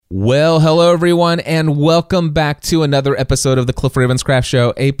Well, hello everyone, and welcome back to another episode of the Cliff Ravenscraft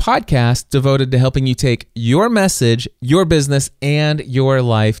Show, a podcast devoted to helping you take your message, your business, and your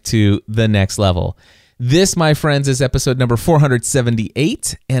life to the next level. This, my friends, is episode number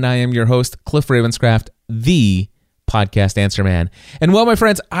 478, and I am your host, Cliff Ravenscraft, the podcast answer man. And well, my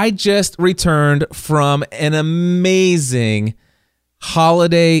friends, I just returned from an amazing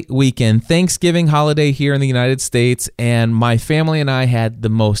holiday weekend, Thanksgiving holiday here in the United States, and my family and I had the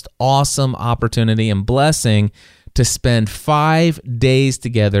most awesome opportunity and blessing to spend 5 days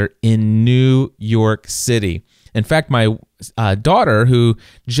together in New York City. In fact, my daughter, who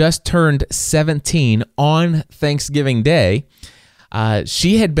just turned 17 on Thanksgiving Day,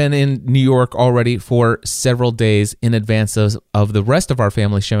 she had been in New York already for several days in advance of the rest of our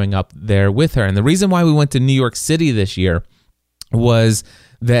family showing up there with her. And the reason why we went to New York City this year was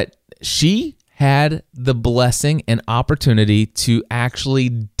that she had the blessing and opportunity to actually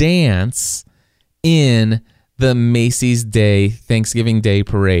dance in the Macy's Day Thanksgiving Day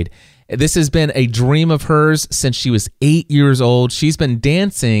Parade. This has been a dream of hers since she was 8 years old. She's been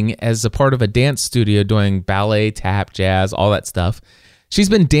dancing as a part of a dance studio doing ballet, tap, jazz, all that stuff. She's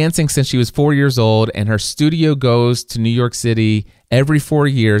been dancing since she was 4 years old, and her studio goes to New York City every 4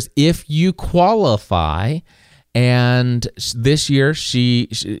 years if you qualify. And this year,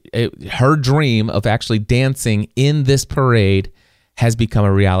 her dream of actually dancing in this parade has become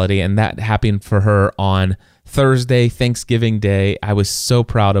a reality, and that happened for her on Thursday, Thanksgiving Day. I was so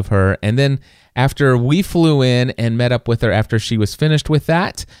proud of her. And then after we flew in and met up with her after she was finished with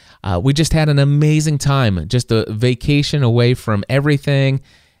that, we just had an amazing time, just a vacation away from everything.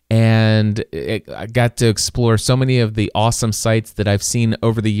 And I got to explore so many of the awesome sites that I've seen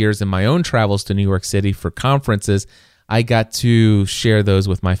over the years in my own travels to New York City for conferences. I got to share those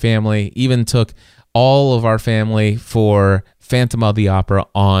with my family, even took all of our family for Phantom of the Opera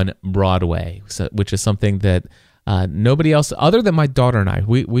on Broadway, which is something that nobody else, other than my daughter and I,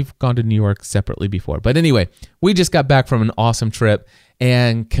 we've gone to New York separately before. But anyway, we just got back from an awesome trip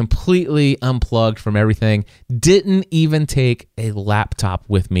and completely unplugged from everything. Didn't even take a laptop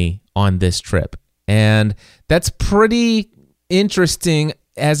with me on this trip. And that's pretty interesting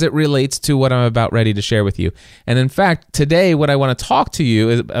as it relates to what I'm about ready to share with you. And in fact, today, what I want to talk to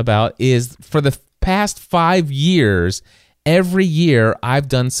you about is for the past 5 years, every year I've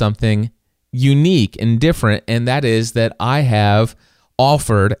done something unique and different, and that is that I have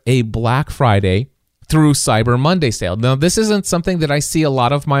offered a Black Friday through Cyber Monday sale. Now, this isn't something that I see a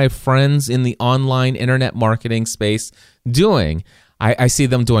lot of my friends in the online internet marketing space doing. I see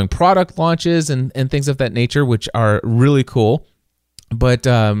them doing product launches and things of that nature, which are really cool. But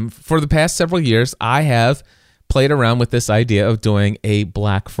for the past several years, I have played around with this idea of doing a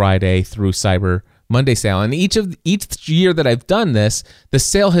Black Friday through Cyber Monday sale. And each year that I've done this, the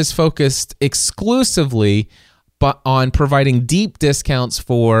sale has focused exclusively on providing deep discounts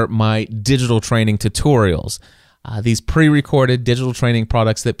for my digital training tutorials. These pre-recorded digital training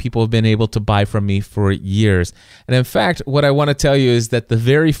products that people have been able to buy from me for years. And in fact, what I want to tell you is that the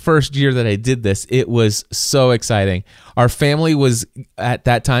very first year that I did this, it was so exciting. Our family was at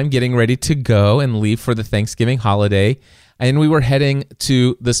that time getting ready to go and leave for the Thanksgiving holiday, and we were heading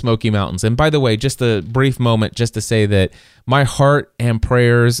to the Smoky Mountains. And by the way, just a brief moment just to say that my heart and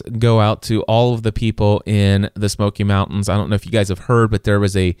prayers go out to all of the people in the Smoky Mountains. I don't know if you guys have heard, but there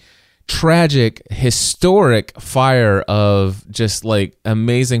was a tragic, historic fire of just like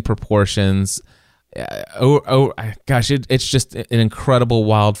amazing proportions. It's just an incredible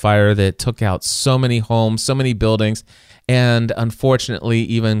wildfire that took out so many homes, so many buildings, and unfortunately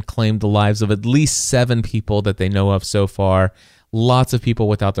even claimed the lives of at least 7 people that they know of so far. Lots of people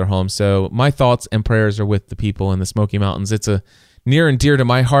without their homes. So my thoughts and prayers are with the people in the Smoky Mountains. It's a near and dear to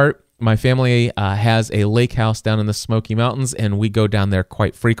my heart. My family has a lake house down in the Smoky Mountains, and we go down there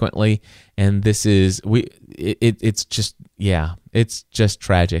quite frequently. And this is it's just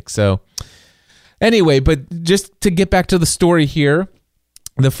tragic. So anyway, but just to get back to the story here,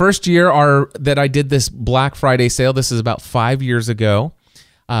 the first year that I did this Black Friday sale, this is about 5 years ago,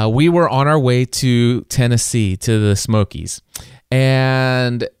 we were on our way to Tennessee, to the Smokies.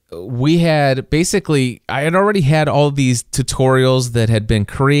 And we had I had already had all these tutorials that had been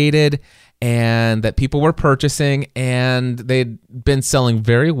created and that people were purchasing, and they'd been selling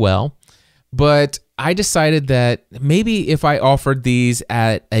very well. But I decided that maybe if I offered these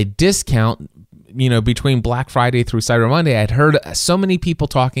at a discount, between Black Friday through Cyber Monday, I'd heard so many people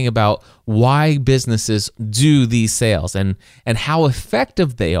talking about why businesses do these sales and how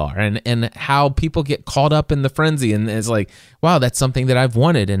effective they are and how people get caught up in the frenzy. And it's like, wow, that's something that I've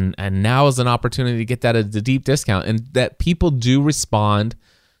wanted. And now is an opportunity to get that at a deep discount, and that people do respond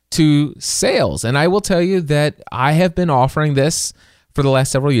to sales. And I will tell you that I have been offering this for the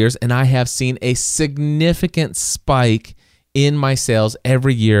last several years, and I have seen a significant spike in my sales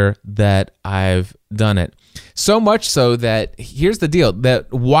every year that I've done it. So much so that here's the deal,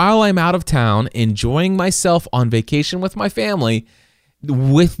 that while I'm out of town enjoying myself on vacation with my family,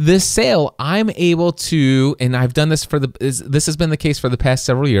 with this sale, I'm able to, and I've done this this has been the case for the past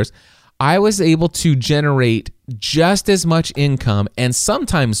several years, I was able to generate just as much income and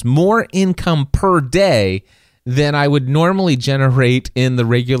sometimes more income per day than I would normally generate in the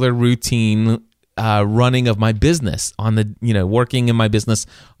regular routine running of my business working in my business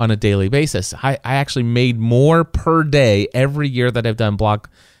on a daily basis. I actually made more per day every year that I've done Black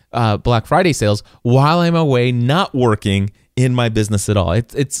Friday sales while I'm away not working in my business at all.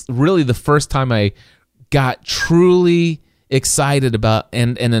 It's really the first time I got truly excited about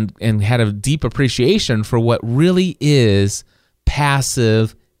and had a deep appreciation for what really is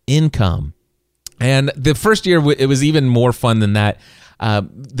passive income. And the first year it was even more fun than that.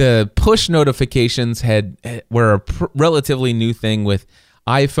 The push notifications were a relatively new thing with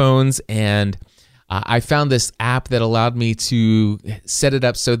iPhones, and I found this app that allowed me to set it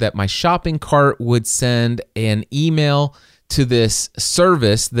up so that my shopping cart would send an email to this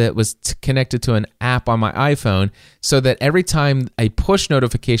service that was connected to an app on my iPhone, so that every time a push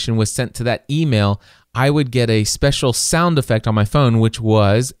notification was sent to that email, I would get a special sound effect on my phone, which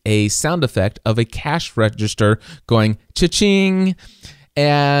was a sound effect of a cash register going cha-ching.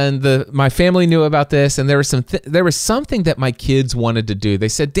 And my family knew about this, and there was something that my kids wanted to do. They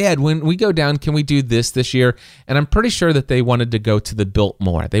said, "Dad, when we go down, can we do this year?" And I'm pretty sure that they wanted to go to the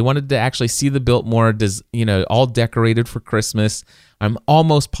Biltmore. They wanted to actually see the Biltmore, all decorated for Christmas. I'm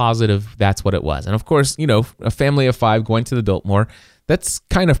almost positive that's what it was. And of course, a family of 5 going to the Biltmore, that's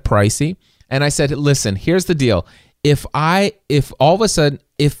kind of pricey. And I said, "Listen, here's the deal. If all of a sudden,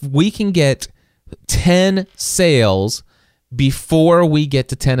 if we can get 10 sales before we get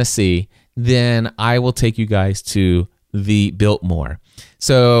to Tennessee, then I will take you guys to the Biltmore."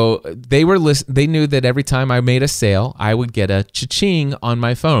 So they knew that every time I made a sale, I would get a cha-ching on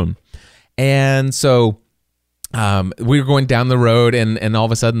my phone. And so we were going down the road, and all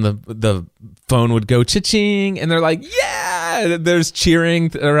of a sudden the phone would go cha-ching, and they're like, "Yeah!" There's cheering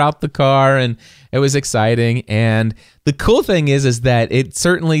throughout the car, and it was exciting. And the cool thing is that it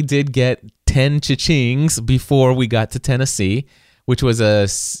certainly did get 10 cha-chings before we got to Tennessee, which was a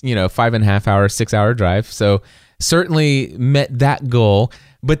 5.5 hour, 6 hour drive. So certainly met that goal.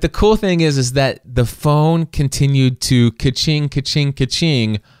 But the cool thing is that the phone continued to ka-ching, ka-ching,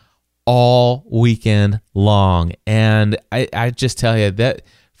 ka-ching all weekend long. And I just tell you that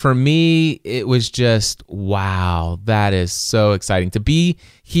for me, it was just, wow, that is so exciting to be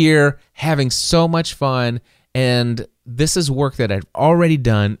here having so much fun. And this is work that I've already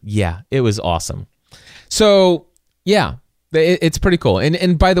done. Yeah, it was awesome. So yeah, it's pretty cool.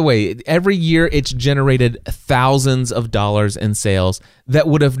 And by the way, every year it's generated thousands of dollars in sales that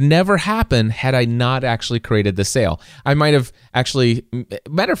would have never happened had I not actually created the sale. I might have actually,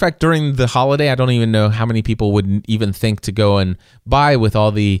 matter of fact, during the holiday, I don't even know how many people would even think to go and buy with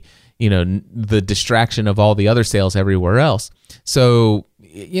all the, the distraction of all the other sales everywhere else. So,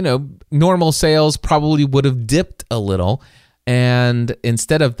 normal sales probably would have dipped a little. And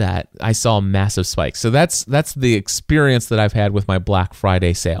instead of that, I saw a massive spike. So that's the experience that I've had with my Black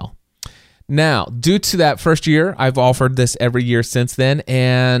Friday sale. Now, due to that first year, I've offered this every year since then.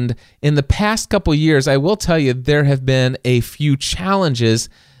 And in the past couple years, I will tell you, there have been a few challenges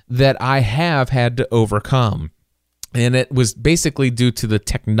that I have had to overcome. And it was basically due to the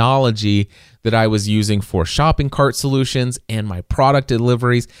technology that I was using for shopping cart solutions and my product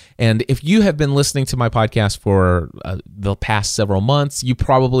deliveries. And if you have been listening to my podcast for the past several months, you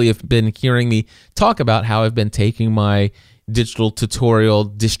probably have been hearing me talk about how I've been taking my digital tutorial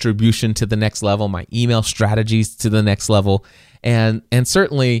distribution to the next level, my email strategies to the next level. And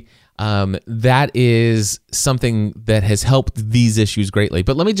certainly that is something that has helped these issues greatly.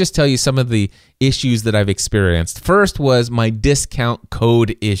 But let me just tell you some of the issues that I've experienced. First was my discount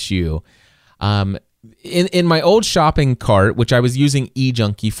code issue. In my old shopping cart, which I was using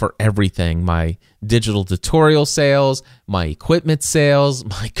eJunkie for everything, my digital tutorial sales, my equipment sales,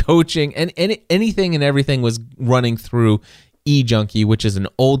 my coaching, and anything and everything was running through eJunkie, which is an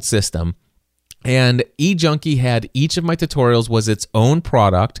old system. And eJunkie had each of my tutorials was its own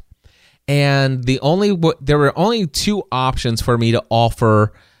product. And there were only 2 options for me to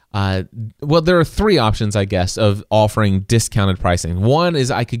offer. There are 3 options, I guess, of offering discounted pricing. One is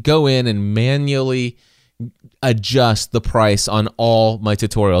I could go in and manually adjust the price on all my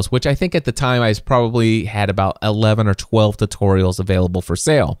tutorials, which I think at the time I probably had about 11 or 12 tutorials available for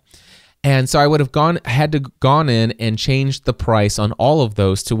sale. And so I would have gone in and changed the price on all of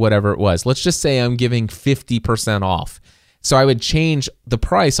those to whatever it was. Let's just say I'm giving 50% off. So I would change the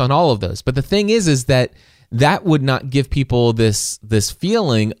price on all of those. But the thing is that would not give people this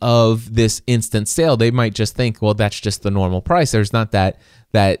feeling of this instant sale. They might just think, well, that's just the normal price. There's not that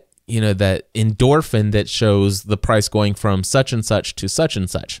endorphin that shows the price going from such and such to such and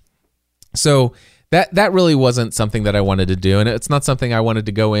such. So that really wasn't something that I wanted to do, and it's not something I wanted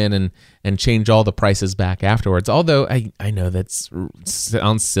to go in and change all the prices back afterwards. Although I know that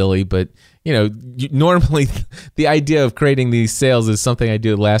sounds silly, but normally the idea of creating these sales is something I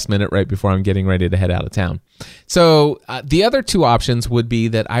do last minute right before I'm getting ready to head out of town. So the other two options would be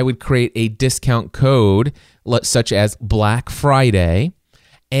that I would create a discount code such as Black Friday,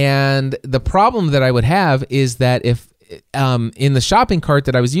 and the problem that I would have is that if in the shopping cart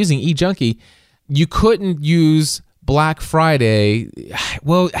that I was using, eJunkie, you couldn't use Black Friday.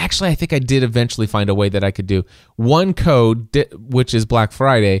 Well, actually, I think I did eventually find a way that I could do one code, which is Black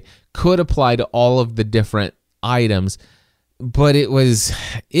Friday, could apply to all of the different items, but it was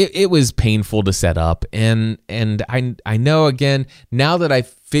painful to set up. And I know, again, now that I've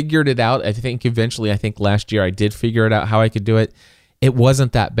figured it out, I think last year I did figure it out how I could do it. It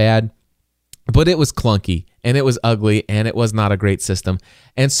wasn't that bad, but it was clunky and it was ugly and it was not a great system.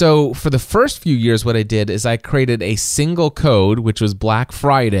 And so for the first few years, what I did is I created a single code, which was Black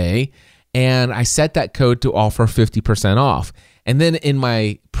Friday, and I set that code to offer 50% off. And then in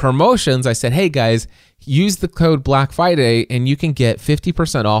my promotions, I said, hey guys, use the code Black Friday and you can get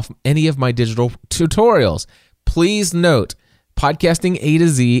 50% off any of my digital tutorials. Please note, podcasting A to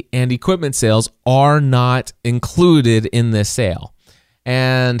Z and equipment sales are not included in this sale.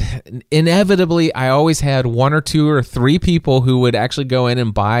 And inevitably, I always had one or two or three people who would actually go in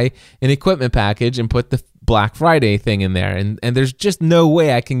and buy an equipment package and put the Black Friday thing in there. And there's just no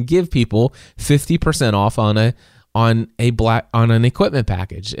way I can give people 50% off on an equipment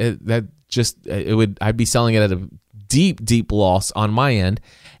package. I'd be selling it at a deep loss on my end.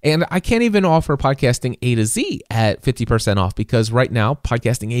 And I can't even offer podcasting A to Z at 50% off because right now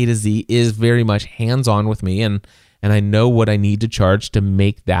podcasting A to Z is very much hands-on with me, and I know what I need to charge to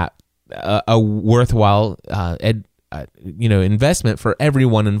make that a worthwhile investment for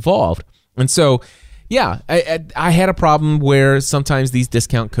everyone involved. And so, yeah, I had a problem where sometimes these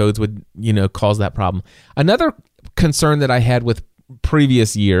discount codes would cause that problem. Another concern that I had with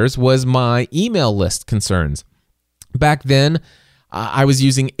previous years was my email list concerns. Back then, I was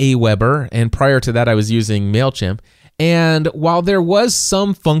using Aweber, and prior to that, I was using MailChimp. And while there was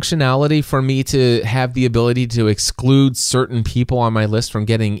some functionality for me to have the ability to exclude certain people on my list from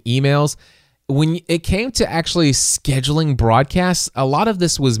getting emails, when it came to actually scheduling broadcasts, a lot of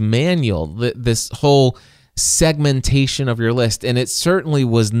this was manual, this whole segmentation of your list. And it certainly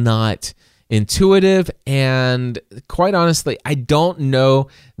was not intuitive. And quite honestly, I don't know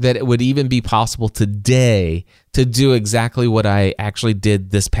that it would even be possible today to do exactly what I actually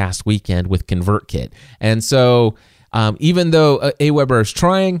did this past weekend with ConvertKit. And so even though Aweber is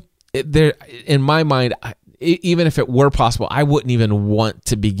trying, in my mind, even if it were possible, I wouldn't even want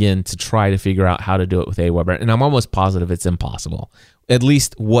to begin to try to figure out how to do it with Aweber. And I'm almost positive it's impossible, at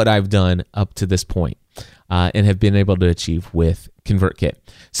least what I've done up to this point, and have been able to achieve with ConvertKit.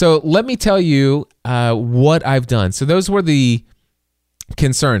 So let me tell you what I've done. So those were the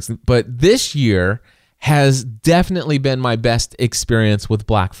concerns. But this year has definitely been my best experience with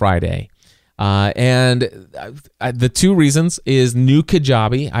Black Friday. And the two reasons is new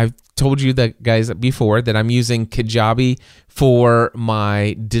Kajabi. I've told you that, guys, before that I'm using Kajabi for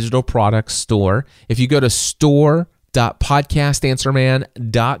my digital products store. If you go to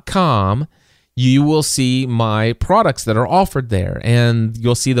store.podcastanswerman.com, you will see my products that are offered there, and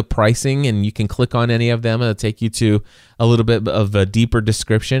you'll see the pricing, and you can click on any of them. It'll take you to a little bit of a deeper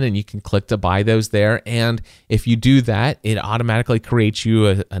description, and you can click to buy those there. And if you do that, it automatically creates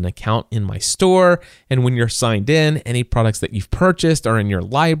you an account in my store. And when you're signed in, any products that you've purchased are in your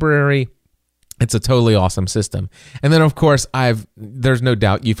library. It's a totally awesome system. And then, of course, there's no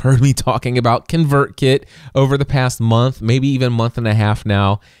doubt you've heard me talking about ConvertKit over the past month, maybe even month and a half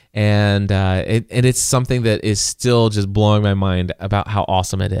now. And it's something that is still just blowing my mind about how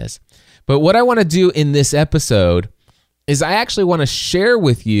awesome it is. But what I want to do in this episode is I actually want to share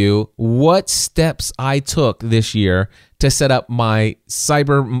with you what steps I took this year to set up my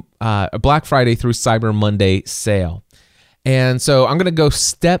Black Friday through Cyber Monday sale. And so I'm going to go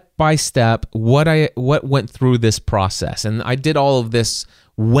step by step what went through this process. And I did all of this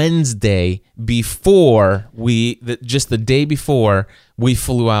Wednesday before just the day before we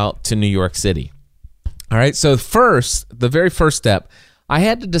flew out to New York City. All right, so the very first step, I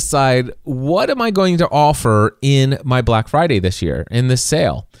had to decide, what am I going to offer in my Black Friday this year, in this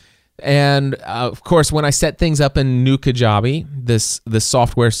sale? And of course, when I set things up in New Kajabi, this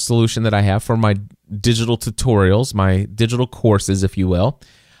software solution that I have for my digital tutorials, my digital courses, if you will,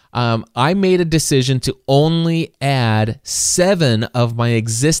 I made a decision to only add 7 of my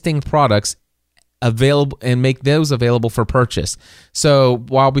existing products available and make those available for purchase. So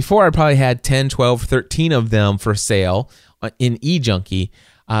while before I probably had 10, 12, 13 of them for sale in eJunkie,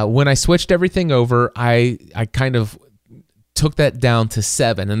 when I switched everything over, I kind of took that down to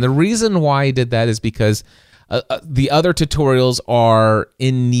 7. And the reason why I did that is because the other tutorials are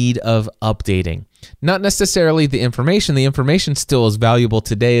in need of updating. Not necessarily the information. The information still is valuable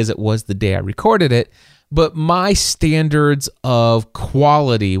today as it was the day I recorded it, but my standards of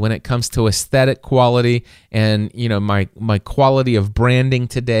quality when it comes to aesthetic quality and my quality of branding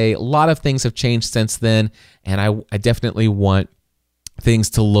today, a lot of things have changed since then, and I definitely want things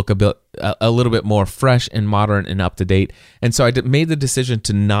to look a little bit more fresh and modern and up to date. And so I made the decision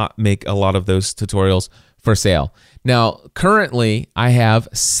to not make a lot of those tutorials for sale. Now, currently, I have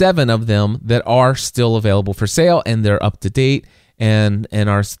 7 of them that are still available for sale, and they're up to date and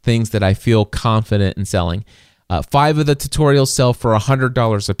are things that I feel confident in selling. 5 of the tutorials sell for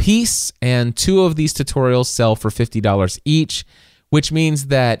 $100 a piece, and 2 of these tutorials sell for $50 each, which means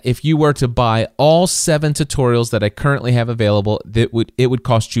that if you were to buy all 7 tutorials that I currently have available, it would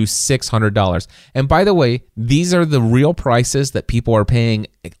cost you $600. And by the way, these are the real prices that people are paying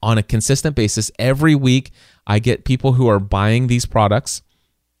on a consistent basis. Every week, I get people who are buying these products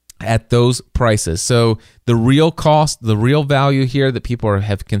at those prices. So the real cost, the real value here that people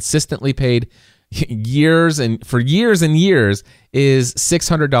have consistently paid years and years is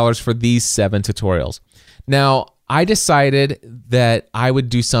 $600 for these 7 tutorials. Now, I decided that I would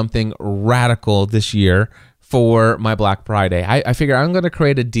do something radical this year for my Black Friday. I figure I'm going to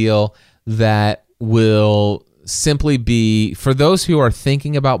create a deal that will simply be for those who are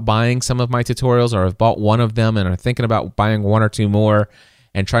thinking about buying some of my tutorials or have bought one of them and are thinking about buying 1 or 2 more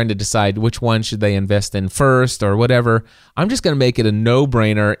and trying to decide which one should they invest in first or whatever. I'm just going to make it a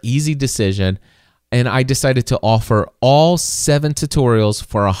no-brainer, easy decision. And I decided to offer all 7 tutorials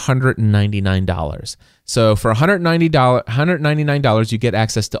for $199. So for $199, you get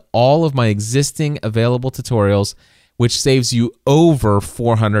access to all of my existing available tutorials, which saves you over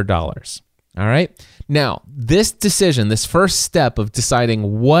 $400. All right. Now, this decision, this first step of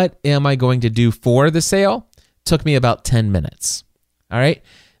deciding what am I going to do for the sale, took me about 10 minutes. All right.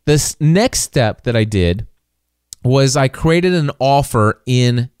 This next step that I did was I created an offer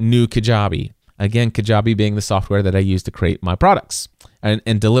in New Kajabi. Again, Kajabi being the software that I use to create my products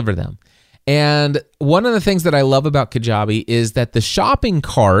and deliver them. And one of the things that I love about Kajabi is that the shopping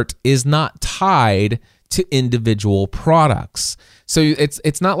cart is not tied to individual products. So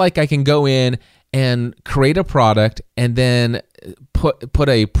it's not like I can go in and create a product and then put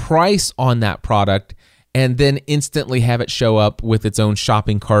a price on that product and then instantly have it show up with its own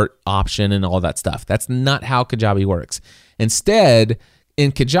shopping cart option and all that stuff. That's not how Kajabi works. Instead,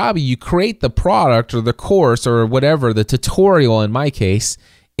 in Kajabi, you create the product or the course or whatever, the tutorial in my case,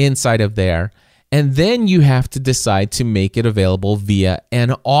 inside of there, and then you have to decide to make it available via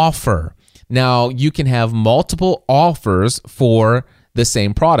an offer. Now, you can have multiple offers for the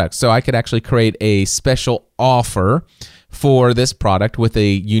same product. So I could actually create a special offer for this product with a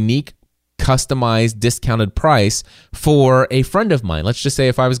unique customized discounted price for a friend of mine. Let's just say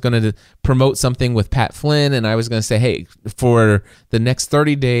if I was going to promote something with Pat Flynn and I was going to say, hey, for the next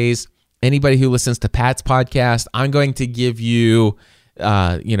 30 days, anybody who listens to Pat's podcast, I'm going to give you,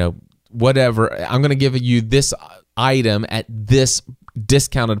 whatever. I'm going to give you this item at this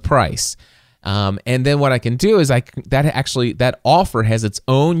discounted price. And then what I can do is that offer has its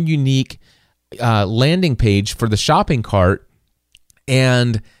own unique landing page for the shopping cart.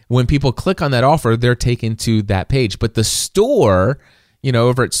 And when people click on that offer, they're taken to that page. But the store,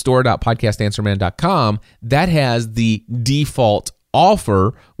 over at store.podcastanswerman.com, that has the default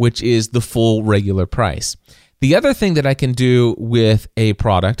offer, which is the full regular price. The other thing that I can do with a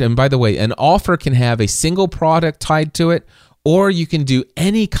product, and by the way, an offer can have a single product tied to it, or you can do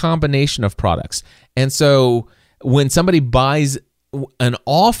any combination of products. And so when somebody buys an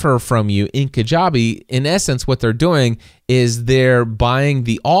offer from you in Kajabi, in essence, what they're doing is they're buying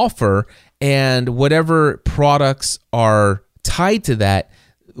the offer, and whatever products are tied to that,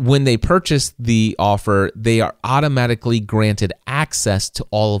 when they purchase the offer, they are automatically granted access to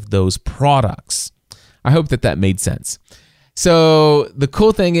all of those products. I hope that made sense. So the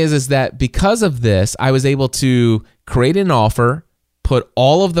cool thing is that because of this, I was able to create an offer, put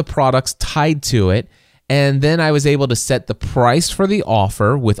all of the products tied to it, and then I was able to set the price for the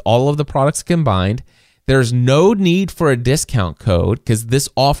offer with all of the products combined. There's no need for a discount code because this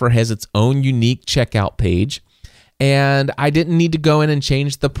offer has its own unique checkout page. And I didn't need to go in and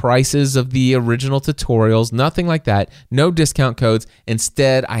change the prices of the original tutorials, nothing like that. No discount codes.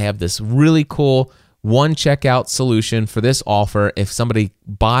 Instead, I have this really cool one checkout solution for this offer. If somebody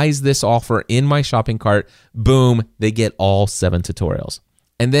buys this offer in my shopping cart, boom, they get all 7 tutorials.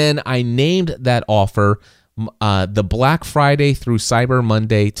 And then I named that offer the Black Friday through Cyber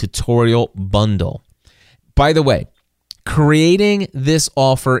Monday Tutorial Bundle. By the way, creating this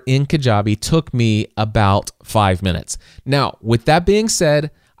offer in Kajabi took me about 5 minutes. Now, with that being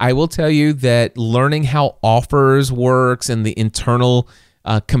said, I will tell you that learning how offers works and the internal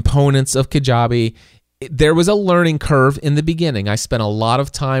components of Kajabi, there was a learning curve in the beginning. I spent a lot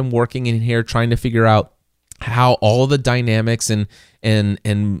of time working in here trying to figure out how all the dynamics and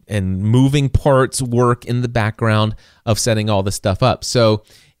moving parts work in the background of setting all this stuff up. So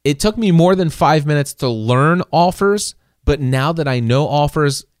it took me more than 5 minutes to learn offers, but now that I know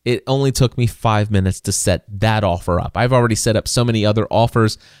offers, it only took me 5 minutes to set that offer up. I've already set up so many other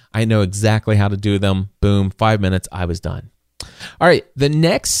offers. I know exactly how to do them. Boom, 5 minutes, I was done. All right, the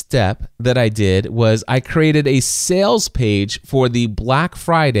next step that I did was I created a sales page for the Black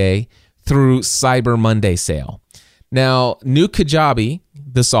Friday through Cyber Monday sale. Now, New Kajabi,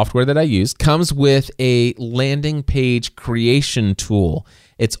 the software that I use, comes with a landing page creation tool.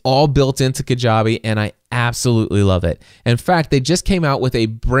 It's all built into Kajabi, and I absolutely love it. In fact, they just came out with a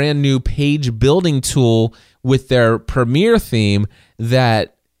brand new page building tool with their Premier theme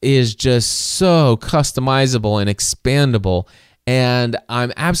that is just so customizable and expandable. And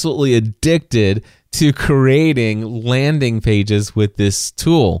I'm absolutely addicted to creating landing pages with this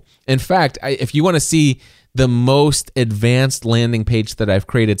tool. In fact, if you want to see the most advanced landing page that I've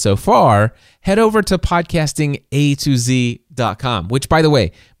created so far, head over to podcastinga2z.com, which, by the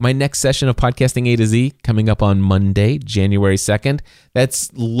way, my next session of Podcasting A to Z coming up on Monday, January 2nd,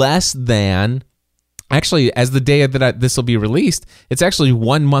 that's less than, actually, as the day that this will be released, it's actually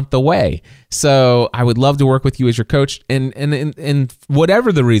 1 month away. So I would love to work with you as your coach, and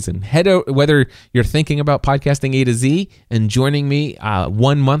whatever the reason, whether you're thinking about Podcasting A to Z and joining me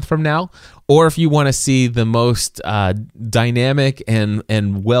 1 month from now, or if you want to see the most dynamic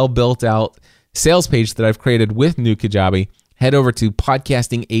and well built out sales page that I've created with New Kajabi, head over to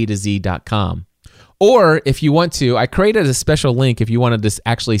podcastinga2z.com. Or if you want to, I created a special link if you wanted to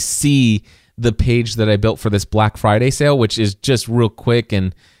actually see the page that I built for this Black Friday sale, which is just real quick,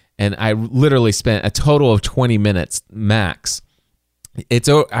 and I literally spent a total of 20 minutes max.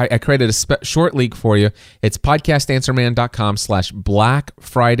 I created a short link for you. It's podcastanswerman.com/Black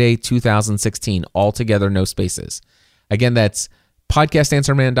Friday 2016, all together, no spaces. Again, that's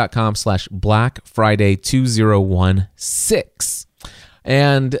podcastanswerman.com/Black Friday 2016.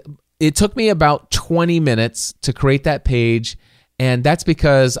 And it took me about 20 minutes to create that page. And that's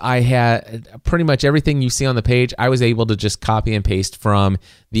because I had pretty much everything you see on the page, I was able to just copy and paste from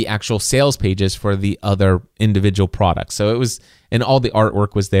the actual sales pages for the other individual products. So it was, and all the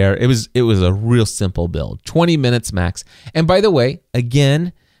artwork was there. It was a real simple build, 20 minutes max. And by the way,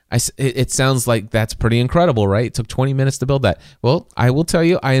 again, it sounds like that's pretty incredible, right? It took 20 minutes to build that. Well, I will tell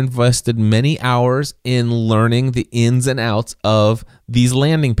you, I invested many hours in learning the ins and outs of these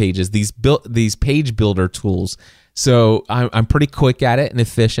landing pages, these page builder tools. So I'm pretty quick at it and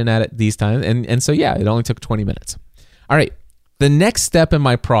efficient at it these times. And so, yeah, it only took 20 minutes. All right. The next step in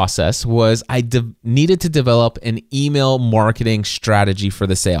my process was I needed to develop an email marketing strategy for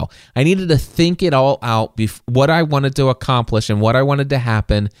the sale. I needed to think it all out, what I wanted to accomplish and what I wanted to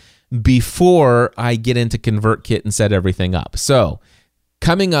happen before I get into ConvertKit and set everything up. So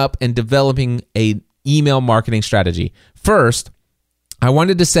coming up and developing an email marketing strategy. First, I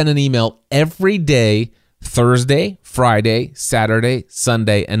wanted to send an email every day, Thursday, Friday, Saturday,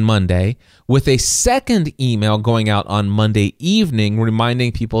 Sunday, and Monday, with a second email going out on Monday evening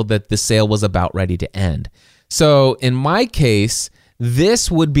reminding people that the sale was about ready to end. So in my case,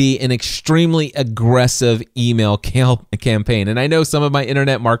 this would be an extremely aggressive email campaign. And I know some of my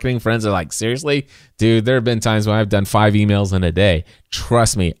internet marketing friends are like, seriously? Dude, there have been times when I've done 5 emails in a day.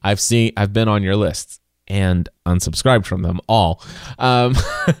 Trust me, I've been on your lists and unsubscribed from them all.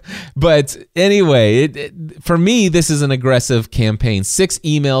 But anyway, for me, this is an aggressive campaign. 6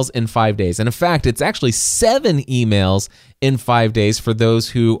 emails in 5 days. And in fact, it's actually 7 emails in 5 days for those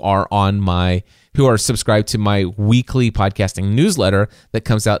who are subscribed to my weekly podcasting newsletter that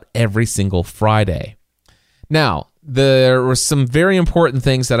comes out every single Friday. Now, there were some very important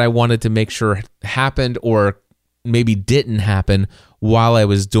things that I wanted to make sure happened or maybe didn't happen while I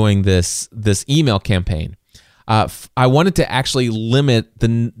was doing this email campaign. I wanted to actually limit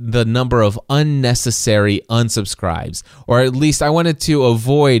the number of unnecessary unsubscribes, or at least I wanted to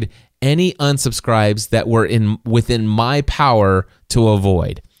avoid any unsubscribes that were within my power to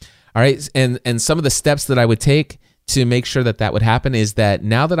avoid. All right, and some of the steps that I would take to make sure that would happen is that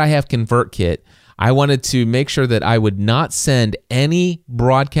now that I have ConvertKit, I wanted to make sure that I would not send any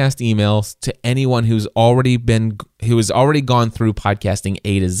broadcast emails to anyone who has already gone through podcasting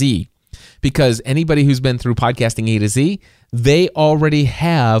A to Z. Because anybody who's been through podcasting A to Z, they already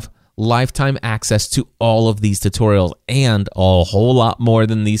have lifetime access to all of these tutorials and a whole lot more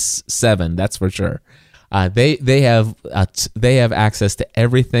than these 7. That's for sure. They have access to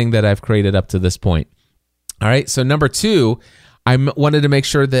everything that I've created up to this point. All right. So number 2, I wanted to make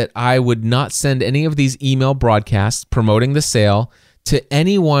sure that I would not send any of these email broadcasts promoting the sale to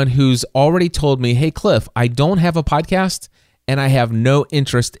anyone who's already told me, "Hey, Cliff, I don't have a podcast and I have no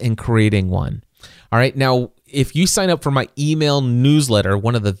interest in creating one." All right. Now, if you sign up for my email newsletter,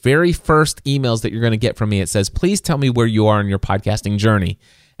 one of the very first emails that you're going to get from me, it says, "Please tell me where you are in your podcasting journey."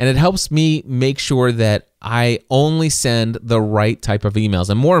 And it helps me make sure that I only send the right type of emails.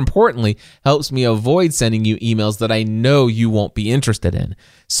 And more importantly, helps me avoid sending you emails that I know you won't be interested in.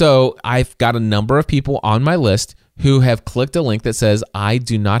 So I've got a number of people on my list who have clicked a link that says, "I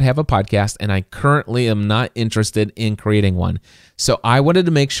do not have a podcast and I currently am not interested in creating one." So I wanted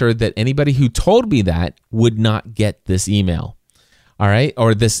to make sure that anybody who told me that would not get this email. All right?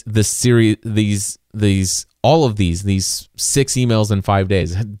 Or this series, all of these 6 emails in 5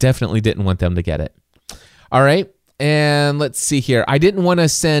 days. I definitely didn't want them to get it. All right. And let's see here. I didn't want to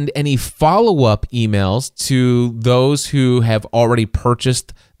send any follow-up emails to those who have already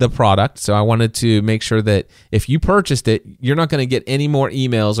purchased the product. So I wanted to make sure that if you purchased it, you're not going to get any more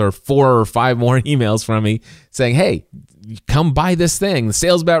emails or 4 or 5 more emails from me saying, "Hey, come buy this thing. The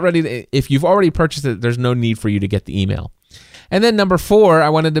sale's about ready." If you've already purchased it, there's no need for you to get the email. And then number 4, I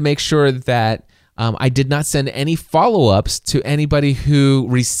wanted to make sure that I did not send any follow-ups to anybody who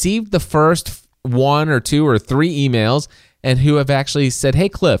received the first 1 or 2 or 3 emails and who have actually said, "Hey,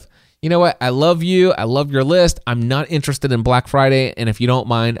 Cliff, you know what? I love you. I love your list. I'm not interested in Black Friday. And if you don't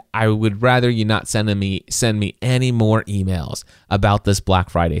mind, I would rather you not send me any more emails about this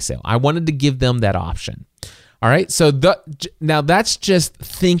Black Friday sale." I wanted to give them that option. All right. So now that's just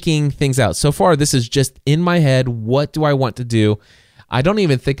thinking things out. So far, this is just in my head. What do I want to do? I don't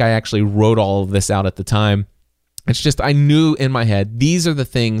even think I actually wrote all of this out at the time. It's just I knew in my head, these are the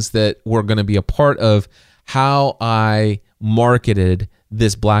things that were going to be a part of how I marketed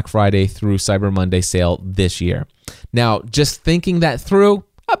this Black Friday through Cyber Monday sale this year. Now, just thinking that through,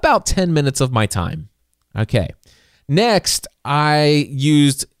 about 10 minutes of my time. Okay. Next, I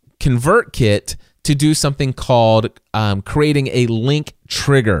used ConvertKit to do something called creating a link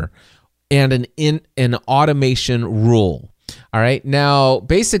trigger and an automation rule. All right. Now,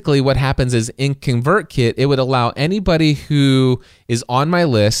 basically what happens is in ConvertKit, it would allow anybody who is on my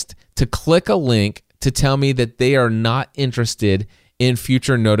list to click a link to tell me that they are not interested in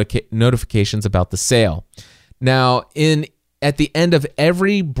future notifications about the sale. Now, at the end of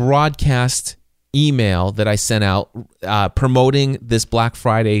every broadcast email that I sent out promoting this Black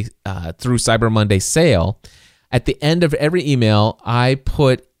Friday through Cyber Monday sale, at the end of every email, I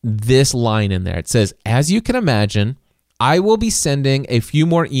put this line in there. It says, "As you can imagine, I will be sending a few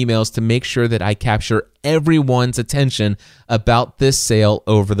more emails to make sure that I capture everyone's attention about this sale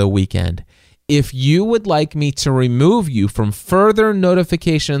over the weekend. If you would like me to remove you from further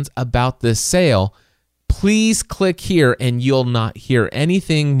notifications about this sale, please click here and you'll not hear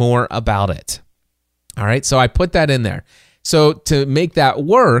anything more about it." All right, so I put that in there. So to make that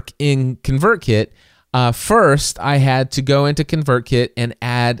work in ConvertKit, first I had to go into ConvertKit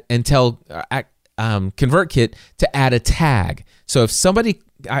and tell ConvertKit to add a tag. So if somebody,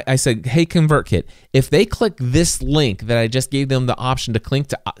 I said, "Hey, ConvertKit, if they click this link that I just gave them the option to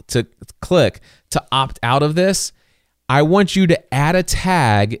click to opt out of this, I want you to add a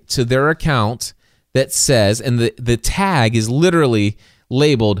tag to their account that says," and the tag is literally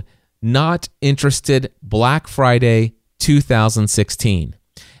labeled "Not Interested Black Friday 2016."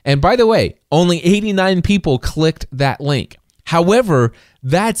 And by the way, only 89 people clicked that link. However,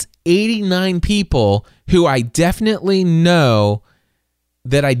 that's 89 people who I definitely know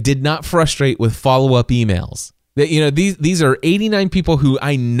that I did not frustrate with follow-up emails. That, you know, these are 89 people who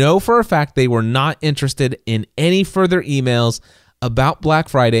I know for a fact they were not interested in any further emails about Black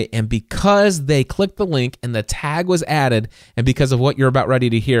Friday, and because they clicked the link and the tag was added, and because of what you're about ready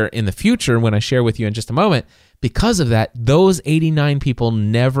to hear in the future when I share with you in just a moment, because of that, those 89 people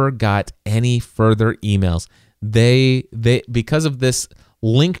never got any further emails. They because of this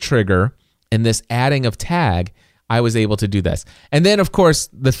link trigger and this adding of tag, I was able to do this. And then, of course,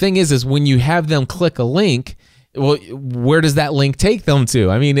 the thing is when you have them click a link, well, where does that link take them to?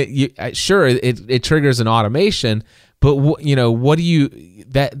 I mean, it triggers an automation, but what do you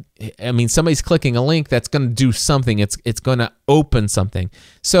that? I mean, somebody's clicking a link that's going to do something. It's going to open something.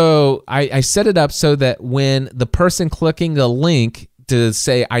 So I set it up so that when the person clicking the link to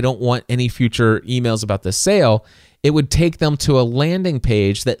say I don't want any future emails about the sale, it would take them to a landing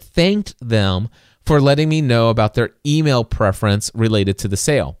page that thanked them for letting me know about their email preference related to the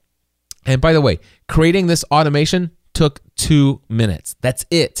sale. And by the way, creating this automation took 2 minutes. That's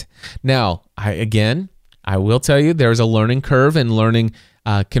it. Now, I will tell you there's a learning curve in learning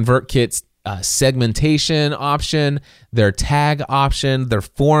ConvertKit's segmentation option, their tag option, their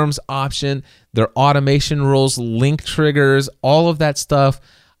forms option, their automation rules, link triggers, all of that stuff.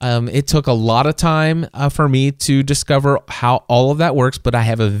 It took a lot of time for me to discover how all of that works, but I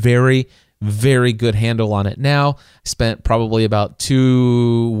have a very, very good handle on it now. I spent probably about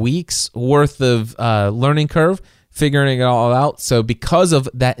 2 weeks worth of learning curve figuring it all out. So because of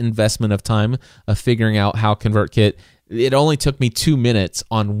that investment of time of figuring out how ConvertKit, it only took me 2 minutes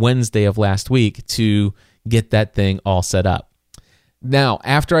on Wednesday of last week to get that thing all set up. Now,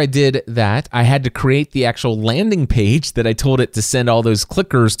 after I did that, I had to create the actual landing page that I told it to send all those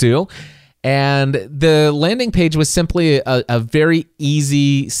clickers to. And the landing page was simply a very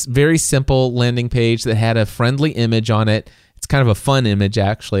easy, very simple landing page that had a friendly image on it. It's kind of a fun image,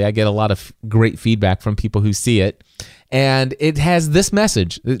 actually. I get a lot of great feedback from people who see it. And it has this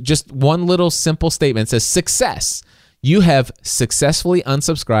message, just one little simple statement. It says, "Success. You have successfully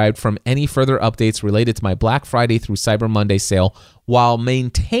unsubscribed from any further updates related to my Black Friday through Cyber Monday sale while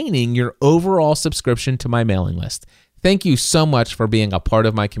maintaining your overall subscription to my mailing list. Thank you so much for being a part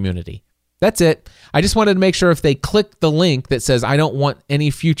of my community." That's it. I just wanted to make sure if they click the link that says, I don't want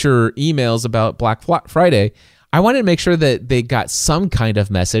any future emails about Black Friday, I wanted to make sure that they got some kind of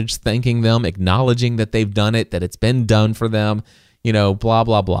message thanking them, acknowledging that they've done it, that it's been done for them, blah,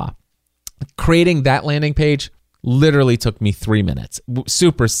 blah, blah. Creating that landing page literally took me 3 minutes.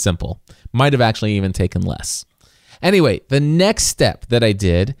 Super simple. Might have actually even taken less. Anyway, the next step that I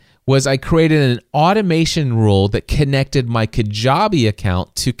did was I created an automation rule that connected my Kajabi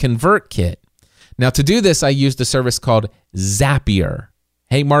account to ConvertKit. Now, to do this, I used a service called Zapier.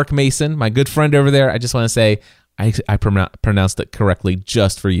 Hey, Mark Mason, my good friend over there, I just want to say I pronounced it correctly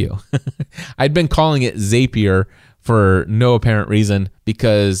just for you. I'd been calling it Zapier for no apparent reason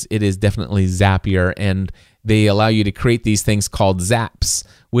because it is definitely Zapier, and they allow you to create these things called zaps,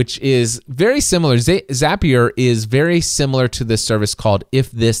 which is very similar. Zapier is very similar to this service called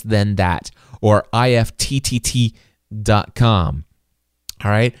If This Then That, or IFTTT.com. All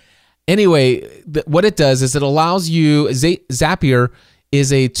right. Anyway, what it does is it allows you, Zapier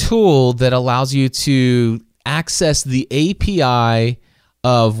is a tool that allows you to access the API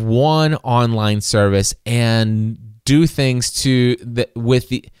of one online service and do things to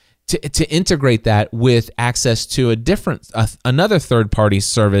integrate that with access to another third-party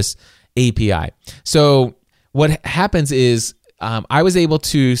service API. So what happens is I was able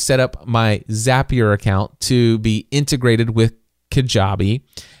to set up my Zapier account to be integrated with Kajabi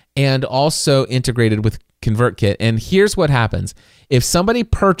and also integrated with ConvertKit. And here's what happens. If somebody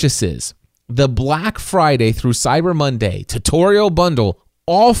purchases the Black Friday through Cyber Monday tutorial bundle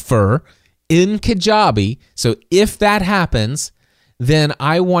offer in Kajabi, so if that happens, then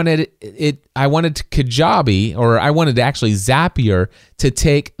I wanted Kajabi, or I wanted actually Zapier, to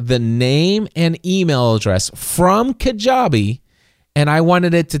take the name and email address from Kajabi, and I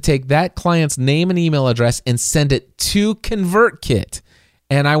wanted it to take that client's name and email address and send it to ConvertKit.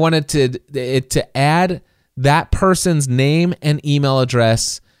 And I wanted it to add that person's name and email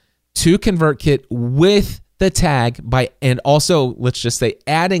address to ConvertKit with the tag and also, let's just say,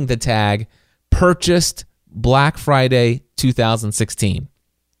 adding the tag purchased Black Friday 2016.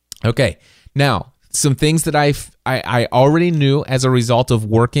 Okay, now some things that I already knew as a result of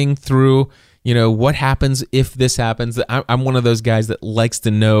working through, what happens if this happens. I'm one of those guys that likes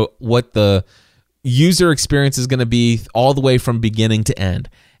to know what the user experience is going to be all the way from beginning to end.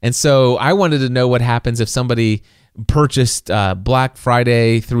 And so I wanted to know what happens if somebody purchased Black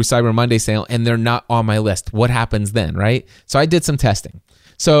Friday through Cyber Monday sale and they're not on my list. What happens then, right? So I did some testing.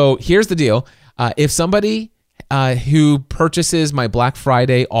 So here's the deal. If somebody who purchases my Black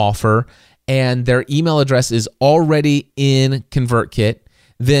Friday offer and their email address is already in ConvertKit,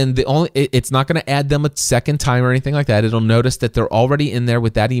 then it's not going to add them a second time or anything like that. It'll notice that they're already in there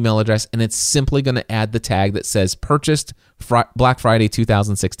with that email address, and it's simply going to add the tag that says purchased Black Friday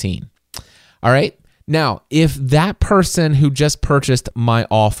 2016. All right. Now, if that person who just purchased my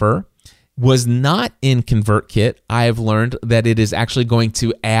offer was not in ConvertKit, I have learned that it is actually going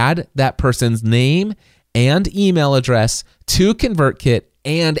to add that person's name and email address to ConvertKit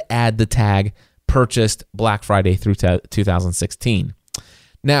and add the tag purchased Black Friday through 2016.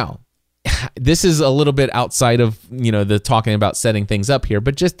 Now, this is a little bit outside of, the talking about setting things up here,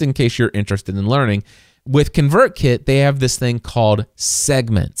 but just in case you're interested in learning, with ConvertKit, they have this thing called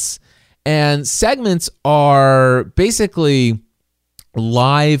segments. And segments are basically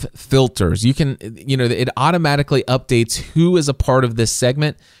live filters. You can, it automatically updates who is a part of this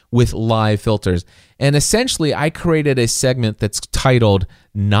segment with live filters. And essentially, I created a segment that's titled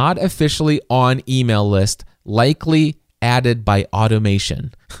Not Officially on Email List, Likely Added by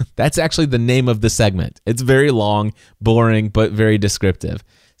Automation. That's actually the name of the segment. It's very long, boring, but very descriptive.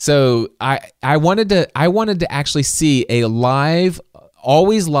 So I wanted to actually see a live,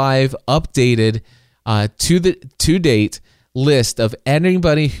 always live, updated to date list of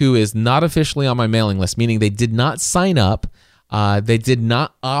anybody who is not officially on my mailing list, meaning they did not sign up, they did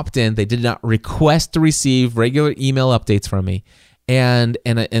not opt in, they did not request to receive regular email updates from me. And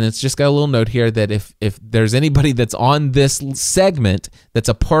it's just got a little note here that if there's anybody that's on this segment, that's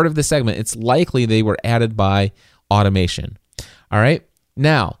a part of the segment, it's likely they were added by automation. All right.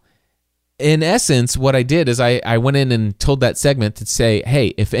 Now, in essence, what I did is I went in and told that segment to say, hey,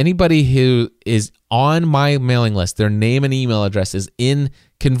 if anybody who is on my mailing list, their name and email address is in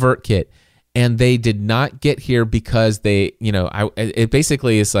ConvertKit, and they did not get here because they, it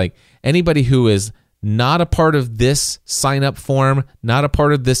basically is like anybody who is not a part of this sign-up form, not a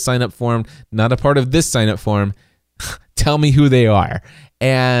part of this sign-up form, not a part of this sign-up form, tell me who they are.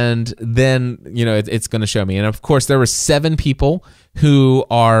 And then, it's going to show me. And of course, there were 7 people who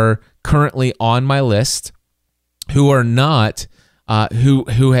are currently on my list who are not,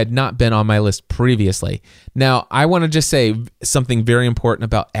 who had not been on my list previously. Now, I want to just say something very important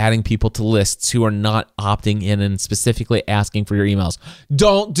about adding people to lists who are not opting in and specifically asking for your emails.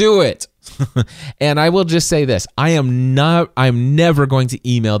 Don't do it. And I will just say this: I'm never going to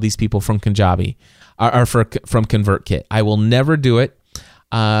email these people from Kajabi or from ConvertKit. I will never do it.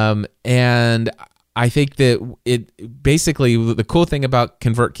 And I think that it basically, the cool thing about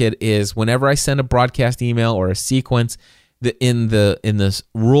ConvertKit is whenever I send a broadcast email or a sequence, in the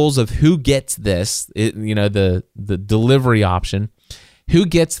rules of who gets this, the delivery option, who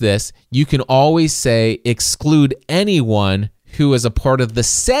gets this, you can always say exclude anyone who is a part of the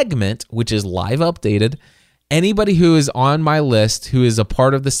segment, which is live updated. Anybody who is on my list who is a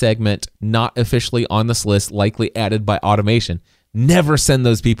part of the segment, not officially on this list, likely added by automation, never send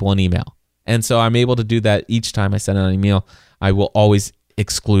those people an email. And so I'm able to do that each time I send an email. I will always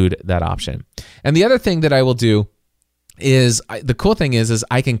exclude that option. And the other thing that I will do is, the cool thing is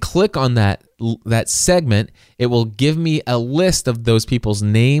I can click on that segment. It will give me a list of those people's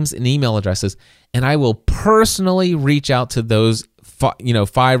names and email addresses, and I will personally reach out to those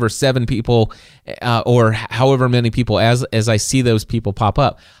 5 or 7 people, or however many people as I see those people pop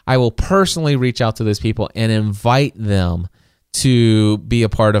up. I will personally reach out to those people and invite them to be a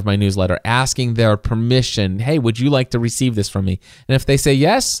part of my newsletter, asking their permission. Hey, would you like to receive this from me? And if they say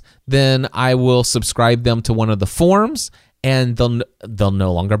yes, then I will subscribe them to one of the forms, and they'll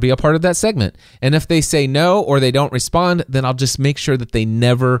no longer be a part of that segment. And if they say no or they don't respond, then I'll just make sure that they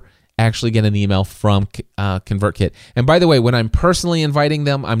never actually get an email from ConvertKit. And by the way, when I'm personally inviting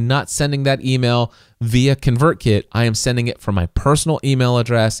them, I'm not sending that email via ConvertKit. I am sending it from my personal email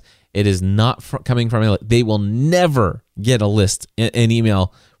address. It is not coming from, they will never get an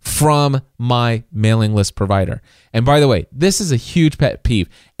email from my mailing list provider. And by the way, this is a huge pet peeve.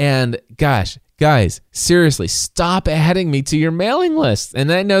 And gosh, guys, seriously, stop adding me to your mailing list.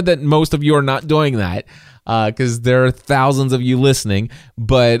 And I know that most of you are not doing that because there are thousands of you listening,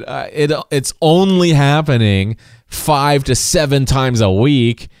 but it's only happening 5 to 7 times a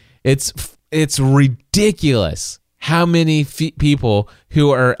week. It's ridiculous how many people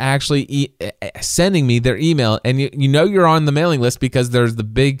who are actually sending me their email, and you're on the mailing list because there's the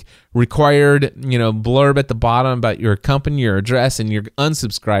big required blurb at the bottom about your company, your address, and your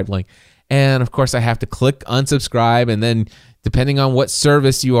unsubscribe link. And of course, I have to click unsubscribe, and then depending on what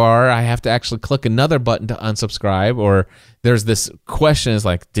service you are, I have to actually click another button to unsubscribe. Or there's this question is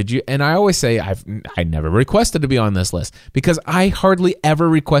like, did you? And I always say I never requested to be on this list because I hardly ever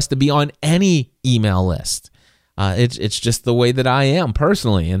request to be on any email list. It's just the way that I am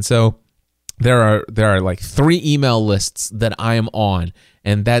personally. And so there are like 3 email lists that I am on,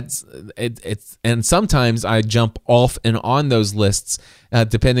 and that's it's and sometimes I jump off and on those lists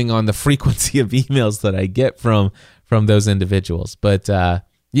depending on the frequency of emails that I get from those individuals. But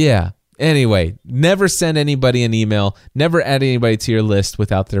yeah. Anyway, never send anybody an email. Never add anybody to your list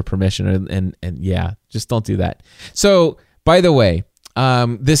without their permission. And yeah, just don't do that. So, by the way,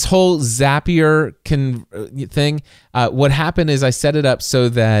 this whole Zapier thing, what happened is I set it up so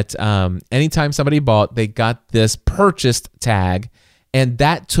that anytime somebody bought, they got this purchased tag, and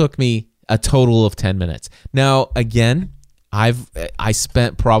that took me a total of 10 minutes. Now, again, I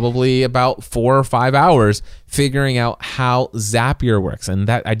spent probably about 4 or 5 hours figuring out how Zapier works, and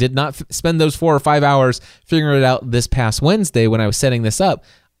that I did not spend those 4 or 5 hours figuring it out this past Wednesday when I was setting this up.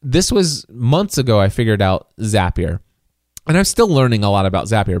 This was months ago I figured out Zapier, and I'm still learning a lot about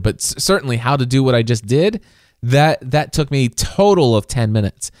Zapier, but certainly how to do what I just did, that took me a total of 10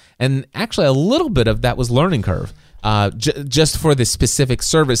 minutes, and actually a little bit of that was learning curve. Just for the specific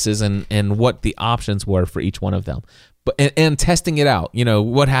services and what the options were for each one of them. But and testing it out,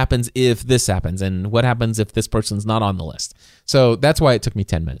 what happens if this happens and what happens if this person's not on the list. So that's why it took me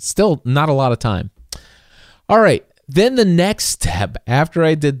 10 minutes. Still not a lot of time. All right. Then the next step after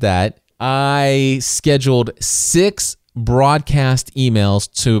I did that, I scheduled 6 broadcast emails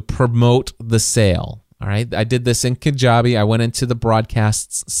to promote the sale. All right. I did this in Kajabi. I went into the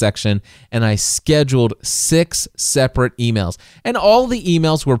broadcasts section and I scheduled 6 separate emails. And all the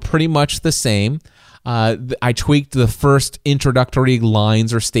emails were pretty much the same. I tweaked the first introductory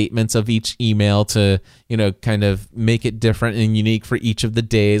lines or statements of each email to, kind of make it different and unique for each of the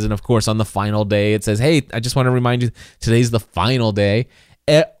days. And of course, on the final day, it says, hey, I just want to remind you, today's the final day.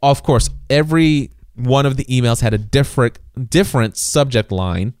 Of course, every one of the emails had a different subject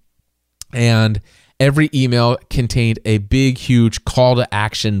line, and every email contained a big, huge call to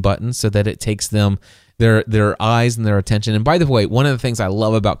action button so that it takes them their eyes and their attention. And by the way, one of the things I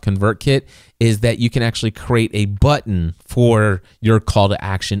love about ConvertKit is that you can actually create a button for your call to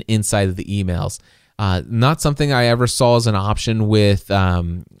action inside of the emails. Not something I ever saw as an option with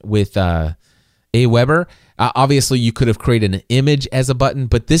Aweber. Obviously, you could have created an image as a button,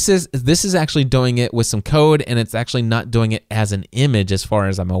 but this is actually doing it with some code, and it's actually not doing it as an image as far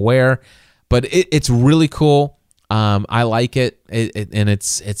as I'm aware. But it's really cool. I like it, and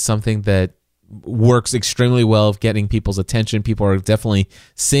it's something that works extremely well of getting people's attention. People are definitely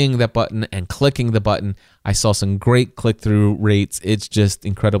seeing that button and clicking the button. I saw some great click-through rates. It's just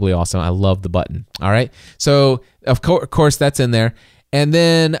incredibly awesome. I love the button. All right. So of course that's in there. And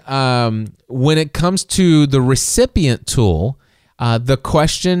then when it comes to the recipient tool, the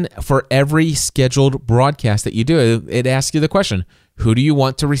question for every scheduled broadcast that you do, it asks you the question, who do you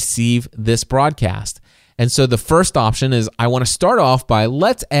want to receive this broadcast? And so the first option is I want to start off by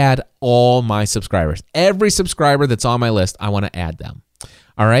let's add all my subscribers. Every subscriber that's on my list, I want to add them.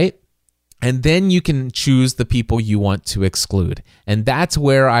 All right? And then you can choose the people you want to exclude. And that's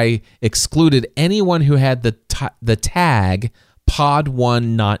where I excluded anyone who had the tag pod1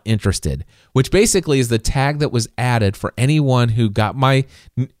 not interested, which basically is the tag that was added for anyone who got my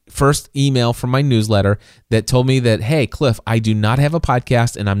first email from my newsletter that told me that, hey, Cliff, I do not have a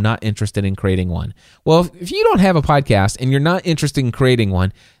podcast and I'm not interested in creating one. Well, if you don't have a podcast and you're not interested in creating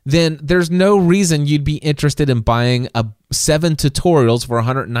one, then there's no reason you'd be interested in buying 7 tutorials for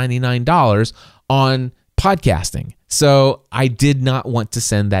 $199 on podcasting. So I did not want to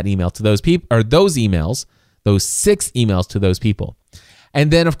send that email to those people, or those 6 emails to those people. And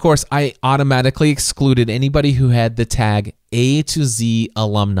then, of course, I automatically excluded anybody who had the tag A to Z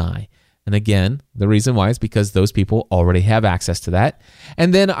alumni. And again, the reason why is because those people already have access to that.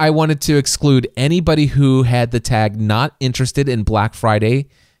 And then I wanted to exclude anybody who had the tag not interested in Black Friday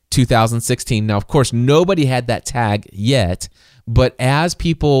 2016. Now, of course, nobody had that tag yet, but as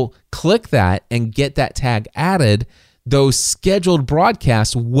people click that and get that tag added, those scheduled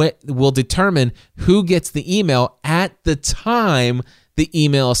broadcasts will determine who gets the email at the time the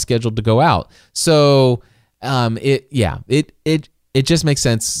email is scheduled to go out. So it just makes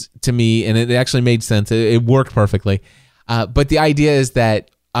sense to me, and it actually made sense. It worked perfectly. But the idea is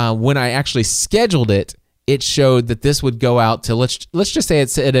that when I actually scheduled it, it showed that this would go out to let's just say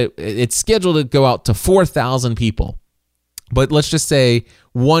it's scheduled to go out to 4,000 people, but let's just say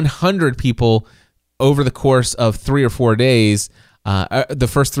 100 people over the course of 3 or 4 days, the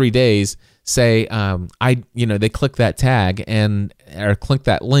first 3 days, say they click that tag or click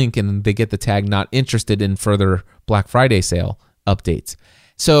that link and they get the tag not interested in further Black Friday sale updates.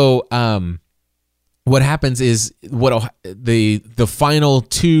 So what happens is the final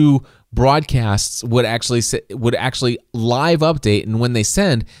 2 broadcasts would actually live update, and when they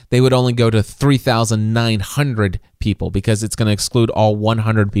send, they would only go to 3,900 people because it's going to exclude all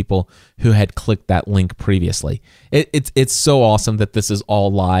 100 people who had clicked that link previously. It's so awesome that this is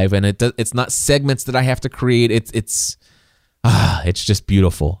all live, and it's not segments that I have to create. It's just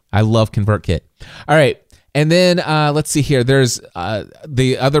beautiful. I love ConvertKit. All right. And then let's see here. There's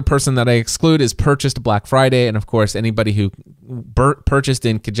the other person that I exclude is purchased Black Friday. And of course, anybody who purchased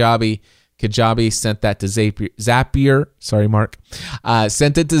in Kajabi sent that to Zapier. Sorry, Mark.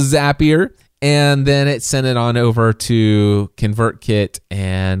 Sent it to Zapier, and then it sent it on over to ConvertKit,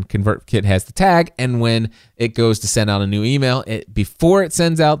 and ConvertKit has the tag. And when it goes to send out a new email, before it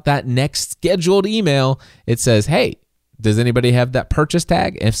sends out that next scheduled email, it says, hey, does anybody have that purchase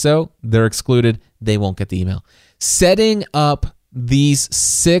tag? If so, they're excluded. They won't get the email. Setting up these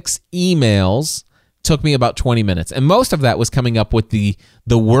 6 emails took me about 20 minutes. And most of that was coming up with the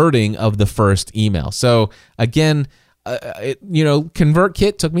wording of the first email. So again,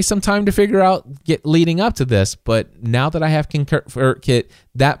 ConvertKit took me some time to figure out leading up to this. But now that I have ConvertKit,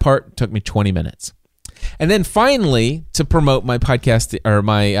 that part took me 20 minutes. And then finally, to promote my podcast or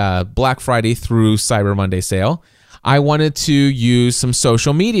my Black Friday through Cyber Monday sale, I wanted to use some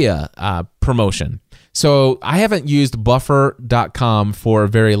social media promotion. So I haven't used Buffer.com for a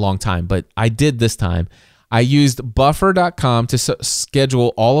very long time, but I did this time. I used Buffer.com to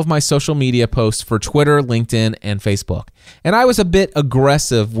schedule all of my social media posts for Twitter, LinkedIn, and Facebook. And I was a bit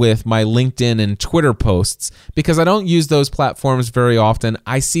aggressive with my LinkedIn and Twitter posts because I don't use those platforms very often.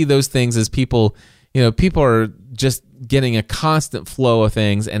 I see those things as people are just getting a constant flow of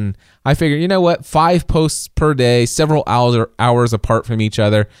things. And I figure, you know what, 5 posts per day, several hours apart from each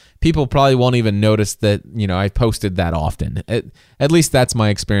other, people probably won't even notice that, I posted that often. At least that's my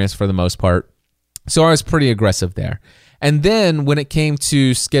experience for the most part. So I was pretty aggressive there. And then when it came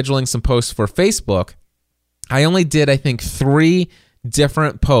to scheduling some posts for Facebook, I only did, I think, 3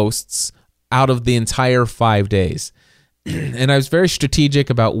 different posts out of the entire 5 days. And I was very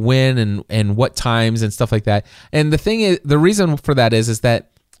strategic about when and what times and stuff like that. And the reason for that is that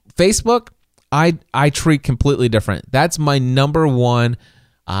Facebook, I treat completely different. That's my number one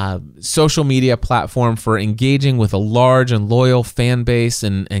social media platform for engaging with a large and loyal fan base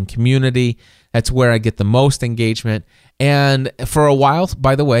and community. That's where I get the most engagement. And for a while,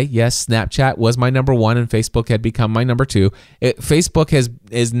 by the way, yes, Snapchat was my number 1 and Facebook had become my number 2. Facebook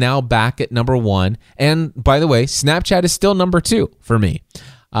is now back at number 1. And by the way, Snapchat is still number 2 for me.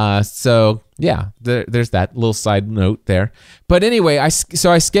 So yeah, there's that little side note there. But anyway, I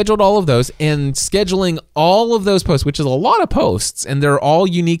scheduled all of those, and scheduling all of those posts, which is a lot of posts, and they're all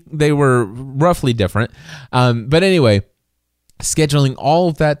unique. They were roughly different. But anyway, scheduling all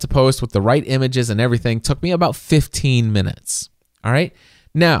of that to post with the right images and everything took me about 15 minutes. All right.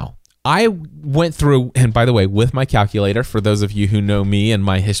 Now, I went through, and by the way, with my calculator, for those of you who know me and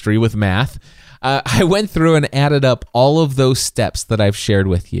my history with math, I went through and added up all of those steps that I've shared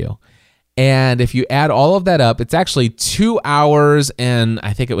with you. And if you add all of that up, it's actually 2 hours and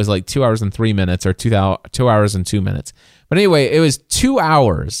I think it was like 2 hours and 3 minutes or 2 hours and 2 minutes. But anyway, it was 2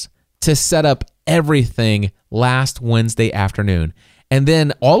 hours to set up everything last Wednesday afternoon. And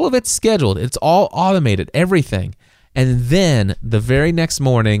then all of it's scheduled. It's all automated, everything. And then the very next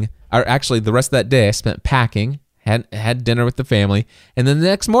morning, or actually the rest of that day, I spent packing, had dinner with the family. And then the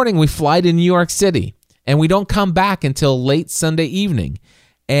next morning, we fly to New York City. And we don't come back until late Sunday evening.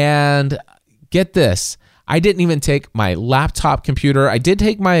 And get this, I didn't even take my laptop computer. I did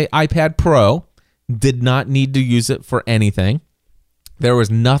take my iPad Pro, did not need to use it for anything. There was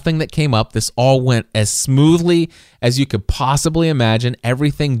nothing that came up. This all went as smoothly as you could possibly imagine.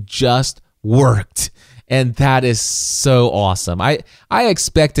 Everything just worked. And that is so awesome. I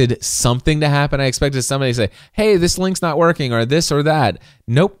expected something to happen. I expected somebody to say, hey, this link's not working or this or that.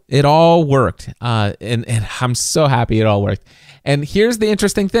 Nope, it all worked. And I'm so happy it all worked. And here's the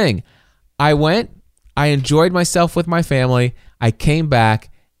interesting thing. I enjoyed myself with my family. I came back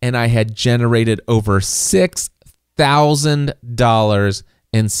and I had generated over $6,000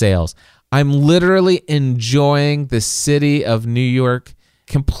 in sales. I'm literally enjoying the city of New York,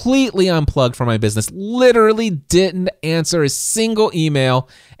 completely unplugged from my business, literally didn't answer a single email.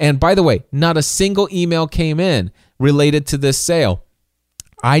 And by the way, not a single email came in related to this sale.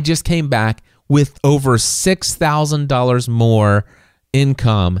 I just came back with over $6,000 more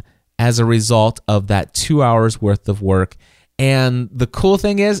income as a result of that 2 hours worth of work. And the cool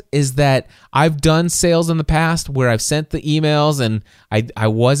thing is that I've done sales in the past where I've sent the emails and I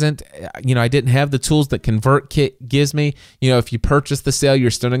wasn't, I didn't have the tools that ConvertKit gives me. If you purchase the sale,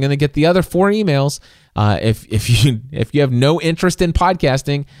 you're still going to get the other 4 emails. If you have no interest in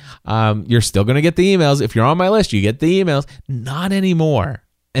podcasting, you're still going to get the emails. If you're on my list, you get the emails. Not anymore.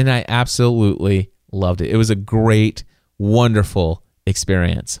 And I absolutely loved it. It was a great, wonderful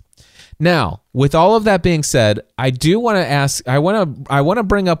experience. Now, with all of that being said, I do want to ask, I want to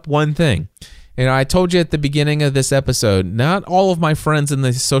bring up one thing. I told you at the beginning of this episode, not all of my friends in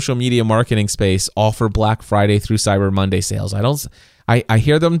the social media marketing space offer Black Friday through Cyber Monday sales. I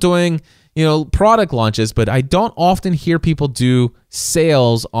hear them doing, product launches, but I don't often hear people do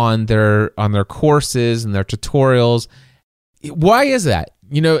sales on their courses and their tutorials. Why is that?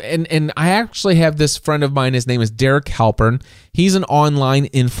 And I actually have this friend of mine, his name is Derek Halpern. He's an online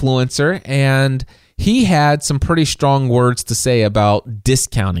influencer, and he had some pretty strong words to say about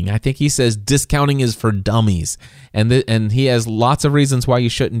discounting. I think he says discounting is for dummies, and he has lots of reasons why you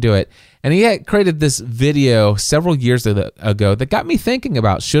shouldn't do it. And he had created this video several years ago that got me thinking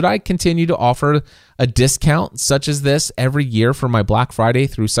about, should I continue to offer a discount such as this every year for my Black Friday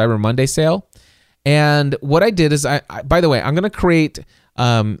through Cyber Monday sale? And what I did is, by the way, I'm going to create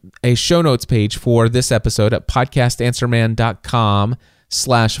a show notes page for this episode at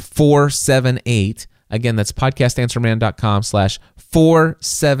podcastanswerman.com/478. Again, that's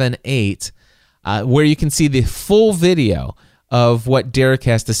podcastanswerman.com/478, where you can see the full video of what Derek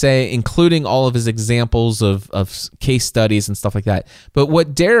has to say, including all of his examples of case studies and stuff like that. But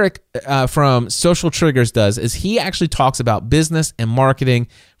what Derek from Social Triggers does is he actually talks about business and marketing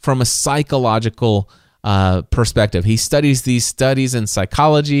from a psychological perspective. He studies these studies in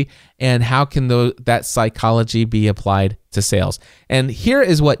psychology and how can that psychology be applied to sales. And here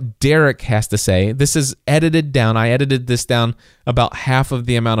is what Derek has to say. This is edited down. I edited this down about half of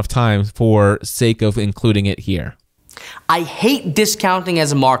the amount of time for sake of including it here. I hate discounting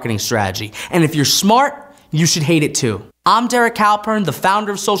as a marketing strategy, and if you're smart, you should hate it too. I'm Derek Halpern, the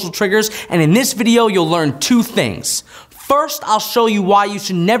founder of Social Triggers, and in this video, you'll learn 2 things. First, I'll show you why you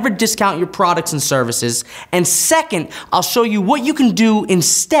should never discount your products and services. And second, I'll show you what you can do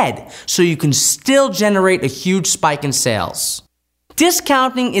instead so you can still generate a huge spike in sales.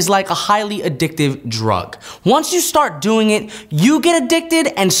 Discounting is like a highly addictive drug. Once you start doing it, you get addicted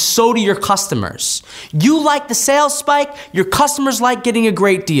and so do your customers. You like the sales spike, your customers like getting a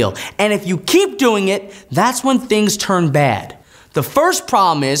great deal. And if you keep doing it, that's when things turn bad. The first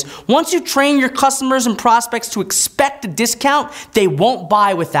problem is, once you train your customers and prospects to expect a discount, they won't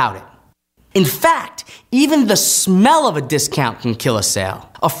buy without it. In fact, even the smell of a discount can kill a sale.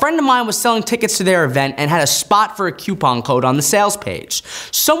 A friend of mine was selling tickets to their event and had a spot for a coupon code on the sales page.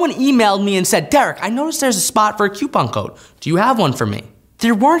 Someone emailed me and said, "Derek, I noticed there's a spot for a coupon code. Do you have one for me?"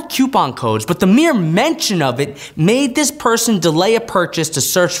 There weren't coupon codes, but the mere mention of it made this person delay a purchase to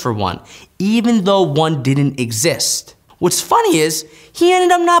search for one, even though one didn't exist. What's funny is, he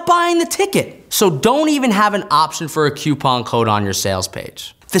ended up not buying the ticket. So don't even have an option for a coupon code on your sales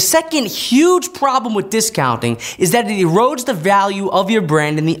page. The second huge problem with discounting is that it erodes the value of your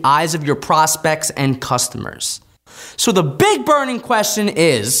brand in the eyes of your prospects and customers. So the big burning question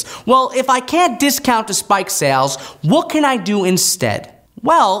is, well, if I can't discount to spike sales, what can I do instead?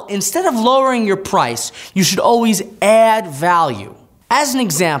 Well, instead of lowering your price, you should always add value. As an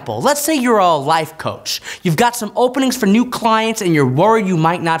example, let's say you're a life coach. You've got some openings for new clients and you're worried you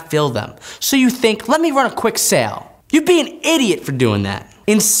might not fill them. So you think, let me run a quick sale. You'd be an idiot for doing that.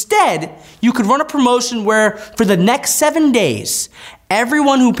 Instead, you could run a promotion where for the next 7 days,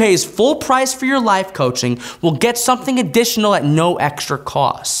 everyone who pays full price for your life coaching will get something additional at no extra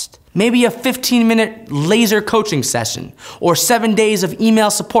cost. Maybe a 15-minute laser coaching session, or 7 days of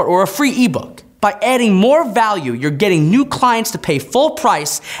email support, or a free ebook. By adding more value, you're getting new clients to pay full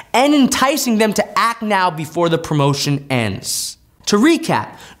price and enticing them to act now before the promotion ends. To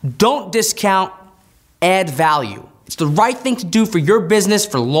recap, don't discount, add value. It's the right thing to do for your business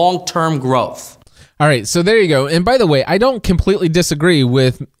for long-term growth. All right, so there you go. And by the way, I don't completely disagree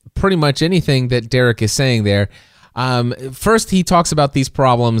with pretty much anything that Derek is saying there. First, he talks about these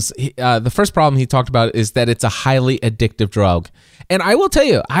problems. The first problem he talked about is that it's a highly addictive drug. And I will tell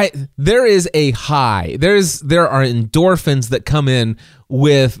you, there is a high. There are endorphins that come in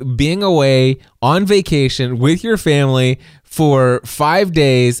with being away on vacation with your family for 5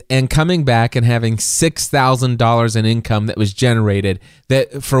 days and coming back and having $6,000 in income that was generated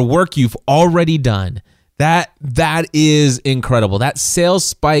that for work you've already done. That is incredible. That sales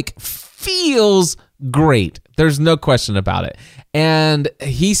spike feels great. There's no question about it. And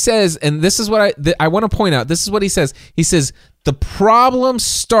he says, and this is what I want to point out. This is what he says. He says, The problem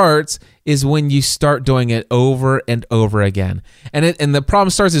starts is when you start doing it over and over again. And the problem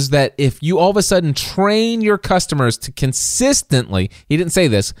starts is that if you all of a sudden train your customers to consistently, he didn't say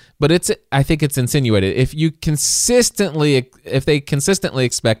this, but I think it's insinuated. If they consistently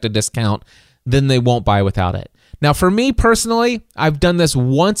expect a discount, then they won't buy without it. Now, for me personally, I've done this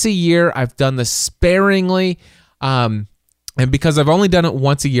once a year. I've done this sparingly. And because I've only done it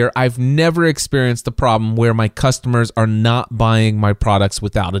once a year, I've never experienced the problem where my customers are not buying my products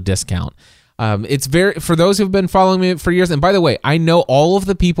without a discount. It's for those who've been following me for years. And by the way, I know all of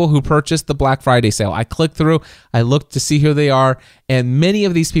the people who purchased the Black Friday sale. I click through, I look to see who they are, and many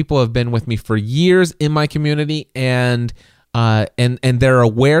of these people have been with me for years in my community, and they're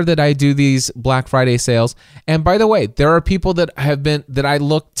aware that I do these Black Friday sales. And by the way, there are people that I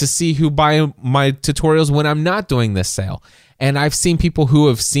look to see who buy my tutorials when I'm not doing this sale. And I've seen people who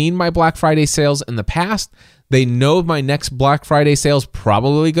have seen my Black Friday sales in the past. They know my next Black Friday sale is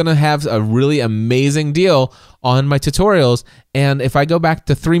probably going to have a really amazing deal on my tutorials. And if I go back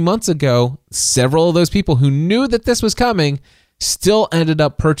to 3 months ago, several of those people who knew that this was coming still ended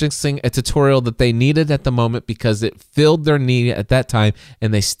up purchasing a tutorial that they needed at the moment because it filled their need at that time,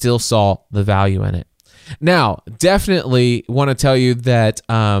 and they still saw the value in it. Now, definitely want to tell you that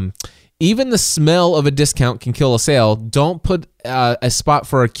even the smell of a discount can kill a sale. Don't put a spot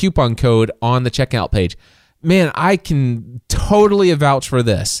for a coupon code on the checkout page. Man, I can totally vouch for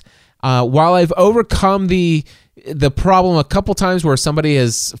this. While I've overcome the problem a couple times where somebody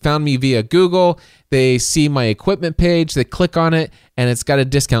has found me via Google, they see my equipment page, they click on it, and it's got a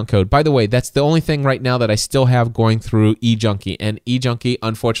discount code. By the way, that's the only thing right now that I still have going through eJunkie, and eJunkie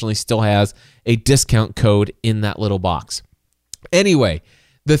unfortunately still has a discount code in that little box. Anyway,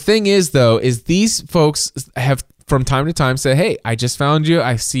 the thing is though, is these folks have from time to time said, hey, I just found you,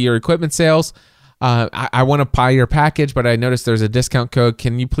 I see your equipment sales, I want to buy your package, but I noticed there's a discount code.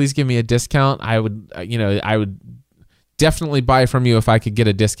 Can you please give me a discount? I would definitely buy from you if I could get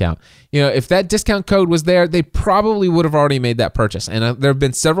a discount. If that discount code was there, they probably would have already made that purchase. And there have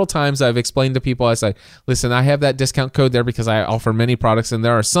been several times I've explained to people, I say, listen, I have that discount code there because I offer many products, and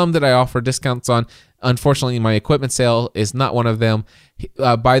there are some that I offer discounts on. Unfortunately, my equipment sale is not one of them.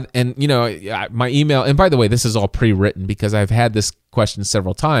 My email, and by the way, this is all pre-written because I've had this question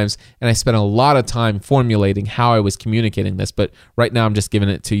several times, and I spent a lot of time formulating how I was communicating this, but right now I'm just giving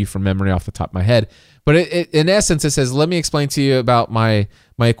it to you from memory off the top of my head. But in essence, it says, let me explain to you about my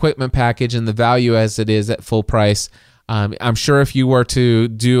equipment package and the value as it is at full price. I'm sure if you were to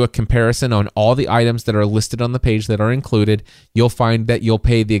do a comparison on all the items that are listed on the page that are included, you'll find that you'll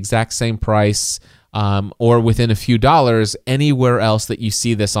pay the exact same price or within a few dollars anywhere else that you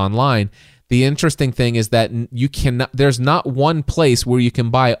see this online. The interesting thing is that there's not one place where you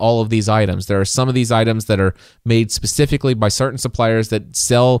can buy all of these items. There are some of these items that are made specifically by certain suppliers that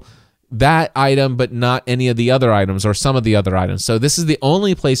sell that item, but not any of the other items or some of the other items. So this is the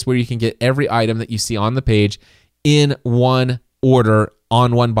only place where you can get every item that you see on the page in one order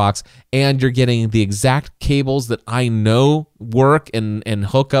on one box, and you're getting the exact cables that I know work and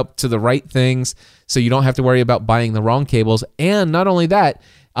hook up to the right things, so you don't have to worry about buying the wrong cables. And not only that,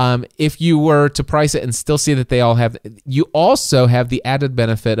 if you were to price it and still see that they all have, you also have the added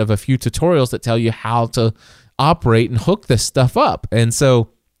benefit of a few tutorials that tell you how to operate and hook this stuff up. And so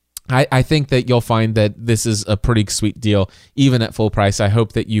I think that you'll find that this is a pretty sweet deal, even at full price. I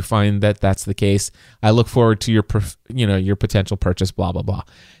hope that you find that that's the case. I look forward to your potential purchase, blah, blah, blah.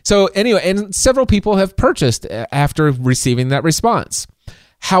 So anyway, and several people have purchased after receiving that response.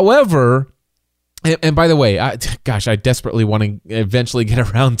 However, and by the way, I desperately want to eventually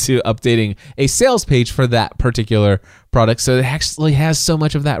get around to updating a sales page for that particular product. So it actually has so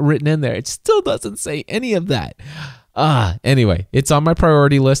much of that written in there. It still doesn't say any of that. Anyway, it's on my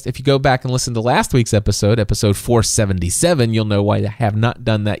priority list. If you go back and listen to last week's episode 477, you'll know why I have not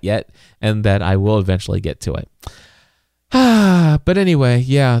done that yet and that I will eventually get to it. But anyway,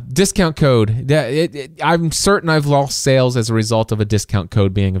 yeah, discount code. I'm certain I've lost sales as a result of a discount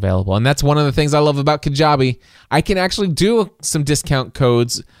code being available. And that's one of the things I love about Kajabi. I can actually do some discount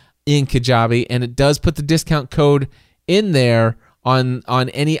codes in Kajabi, and it does put the discount code in there on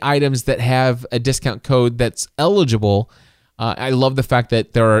any items that have a discount code that's eligible. I love the fact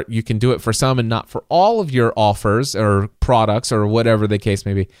that you can do it for some and not for all of your offers or products or whatever the case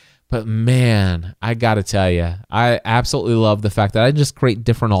may be. But man, I got to tell you, I absolutely love the fact that I just create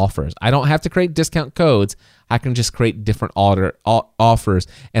different offers. I don't have to create discount codes. I can just create different offers,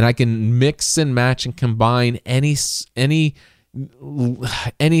 and I can mix and match and combine any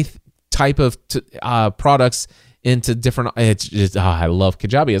type of products into different. I love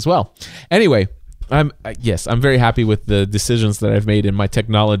Kajabi as well. Anyway, I'm very happy with the decisions that I've made in my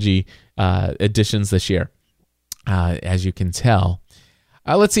technology additions this year, as you can tell.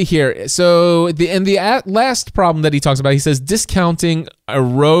 Let's see here. So the last problem that he talks about, he says discounting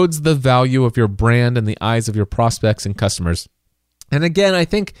erodes the value of your brand in the eyes of your prospects and customers. And again, I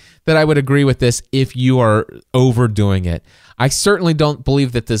think that I would agree with this if you are overdoing it. I certainly don't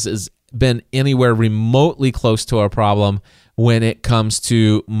believe that this has been anywhere remotely close to a problem when it comes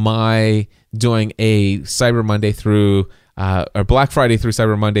to my doing a Cyber Monday through or Black Friday through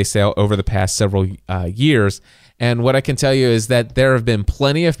Cyber Monday sale over the past several years. And what I can tell you is that there have been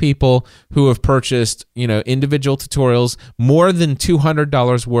plenty of people who have purchased, individual tutorials more than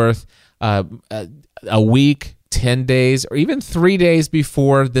 $200 worth a week, 10 days, or even 3 days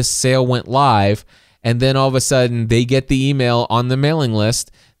before this sale went live. And then all of a sudden they get the email on the mailing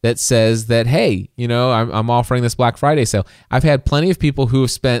list that says that, hey, I'm offering this Black Friday sale. I've had plenty of people who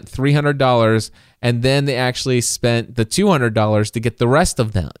have spent $300 and then they actually spent the $200 to get the rest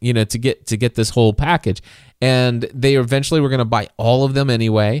of them, to get this whole package. And they eventually were going to buy all of them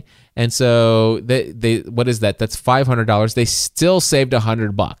anyway. And so they what is that? That's $500. They still saved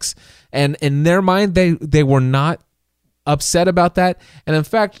 $100. And in their mind, they were not upset about that. And in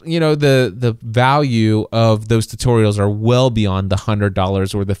fact, the value of those tutorials are well beyond the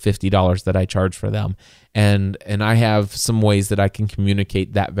 $100 or the $50 that I charge for them. And I have some ways that I can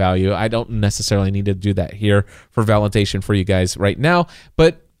communicate that value. I don't necessarily need to do that here for validation for you guys right now,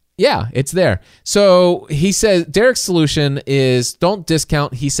 but yeah, it's there. So he says Derek's solution is don't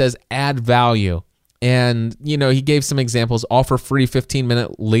discount. He says add value. And, he gave some examples: offer free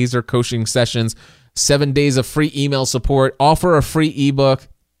 15-minute laser coaching sessions, 7 days of free email support, offer a free ebook.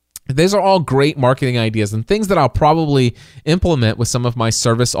 These are all great marketing ideas and things that I'll probably implement with some of my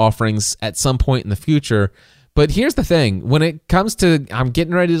service offerings at some point in the future. But here's the thing. When it comes to I'm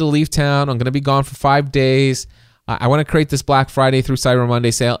getting ready to leave town, I'm going to be gone for 5 days, I want to create this Black Friday through Cyber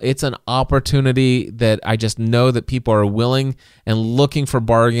Monday sale. It's an opportunity that I just know that people are willing and looking for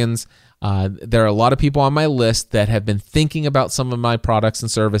bargains. There are a lot of people on my list that have been thinking about some of my products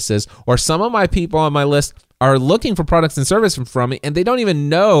and services, or some of my people on my list are looking for products and services from me, and they don't even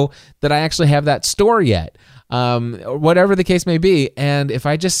know that I actually have that store yet, whatever the case may be. And if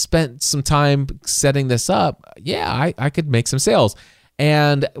I just spent some time setting this up, I could make some sales.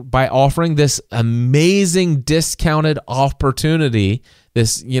 And by offering this amazing discounted opportunity,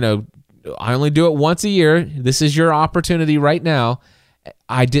 this, I only do it once a year. This is your opportunity right now.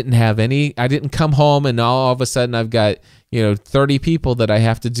 I didn't come home and all of a sudden I've got, 30 people that I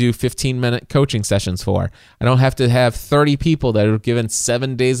have to do 15-minute coaching sessions for. I don't have to have 30 people that are given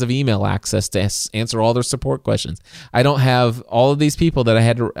 7 days of email access to answer all their support questions. I don't have all of these people that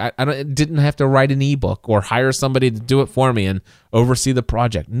I didn't have to write an ebook or hire somebody to do it for me and oversee the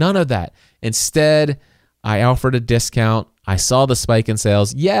project. None of that. Instead, I offered a discount. I saw the spike in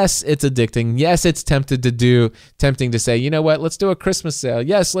sales. Yes, it's addicting. Yes, it's tempting to say, you know what, let's do a Christmas sale.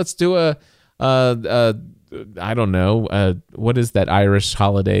 Yes, let's do I don't know, what is that Irish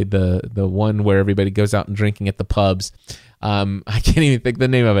holiday? The one where everybody goes out and drinking at the pubs. I can't even think the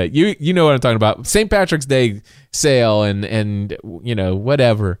name of it. You know what I'm talking about. St. Patrick's Day sale and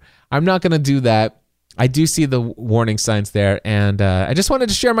whatever. I'm not going to do that. I do see the warning signs there, and I just wanted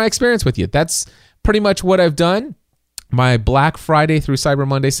to share my experience with you. That's pretty much what I've done. My Black Friday through Cyber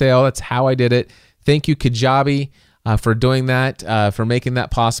Monday sale, that's how I did it. Thank you, Kajabi, for doing that, for making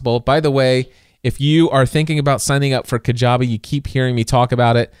that possible. By the way, if you are thinking about signing up for Kajabi, you keep hearing me talk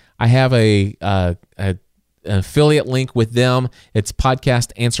about it. I have an affiliate link with them. It's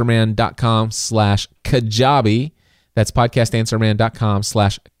podcastanswerman.com/Kajabi. That's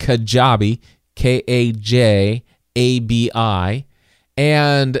podcastanswerman.com/Kajabi, Kajabi.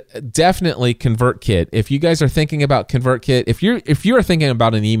 And definitely ConvertKit. If you guys are thinking about ConvertKit, if you're thinking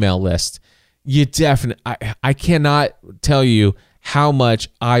about an email list, I cannot tell you how much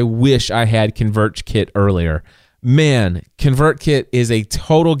I wish I had ConvertKit earlier. Man, ConvertKit is a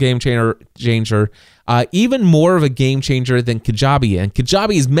total game changer, even more of a game changer than Kajabi, and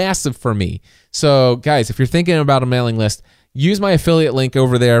Kajabi is massive for me. So guys, if you're thinking about a mailing list, use my affiliate link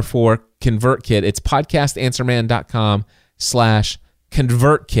over there for ConvertKit. It's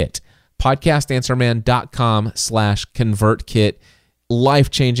podcastanswerman.com/ConvertKit. podcastanswerman.com/ConvertKit.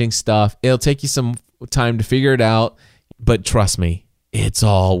 Life-changing stuff. It'll take you some time to figure it out, but trust me, it's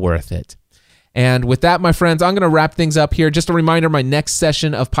all worth it. And with that, my friends, I'm going to wrap things up here. Just a reminder, my next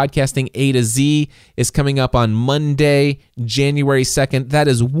session of Podcasting A to Z is coming up on Monday, January 2nd. That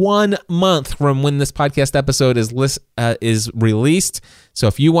is 1 month from when this podcast episode is released. So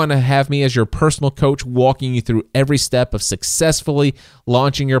if you want to have me as your personal coach, walking you through every step of successfully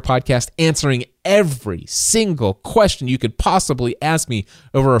launching your podcast, answering every single question you could possibly ask me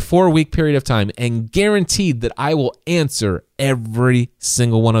over a 4-week period of time, and guaranteed that I will answer every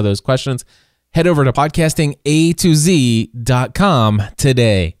single one of those questions. Head over to podcastingatoz.com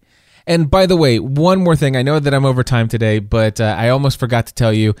today. And by the way, one more thing. I know that I'm over time today, but I almost forgot to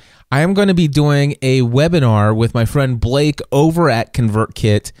tell you, I am going to be doing a webinar with my friend Blake over at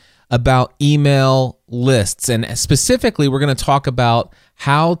ConvertKit about email lists. And specifically, we're going to talk about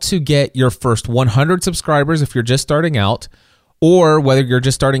how to get your first 100 subscribers if you're just starting out, or whether you're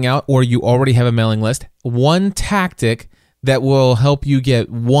just starting out or you already have a mailing list. One tactic that will help you get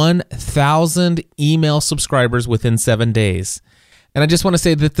 1,000 email subscribers within 7 days. And I just want to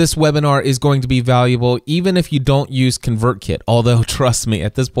say that this webinar is going to be valuable even if you don't use ConvertKit, although trust me,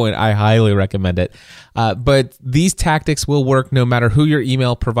 at this point, I highly recommend it. But these tactics will work no matter who your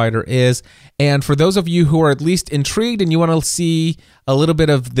email provider is. And for those of you who are at least intrigued and you want to see a little bit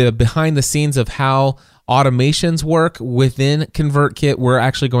of the behind the scenes of how automations work within ConvertKit, we're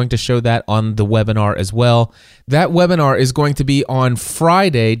actually going to show that on the webinar as well. That webinar is going to be on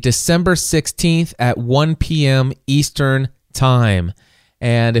Friday, December 16th at 1 p.m. Eastern time.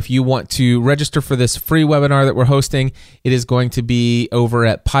 And if you want to register for this free webinar that we're hosting, it is going to be over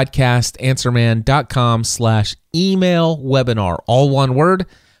at podcastanswerman.com/email webinar. All one word,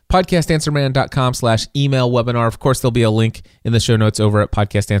 podcastanswerman.com/email webinar. Of course, there'll be a link in the show notes over at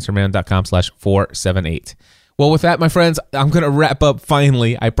podcastanswerman.com/478. Well, with that, my friends, I'm going to wrap up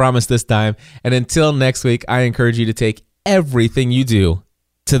finally. I promise this time. And until next week, I encourage you to take everything you do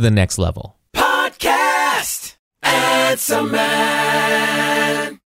to the next level. Podcast Answer Man.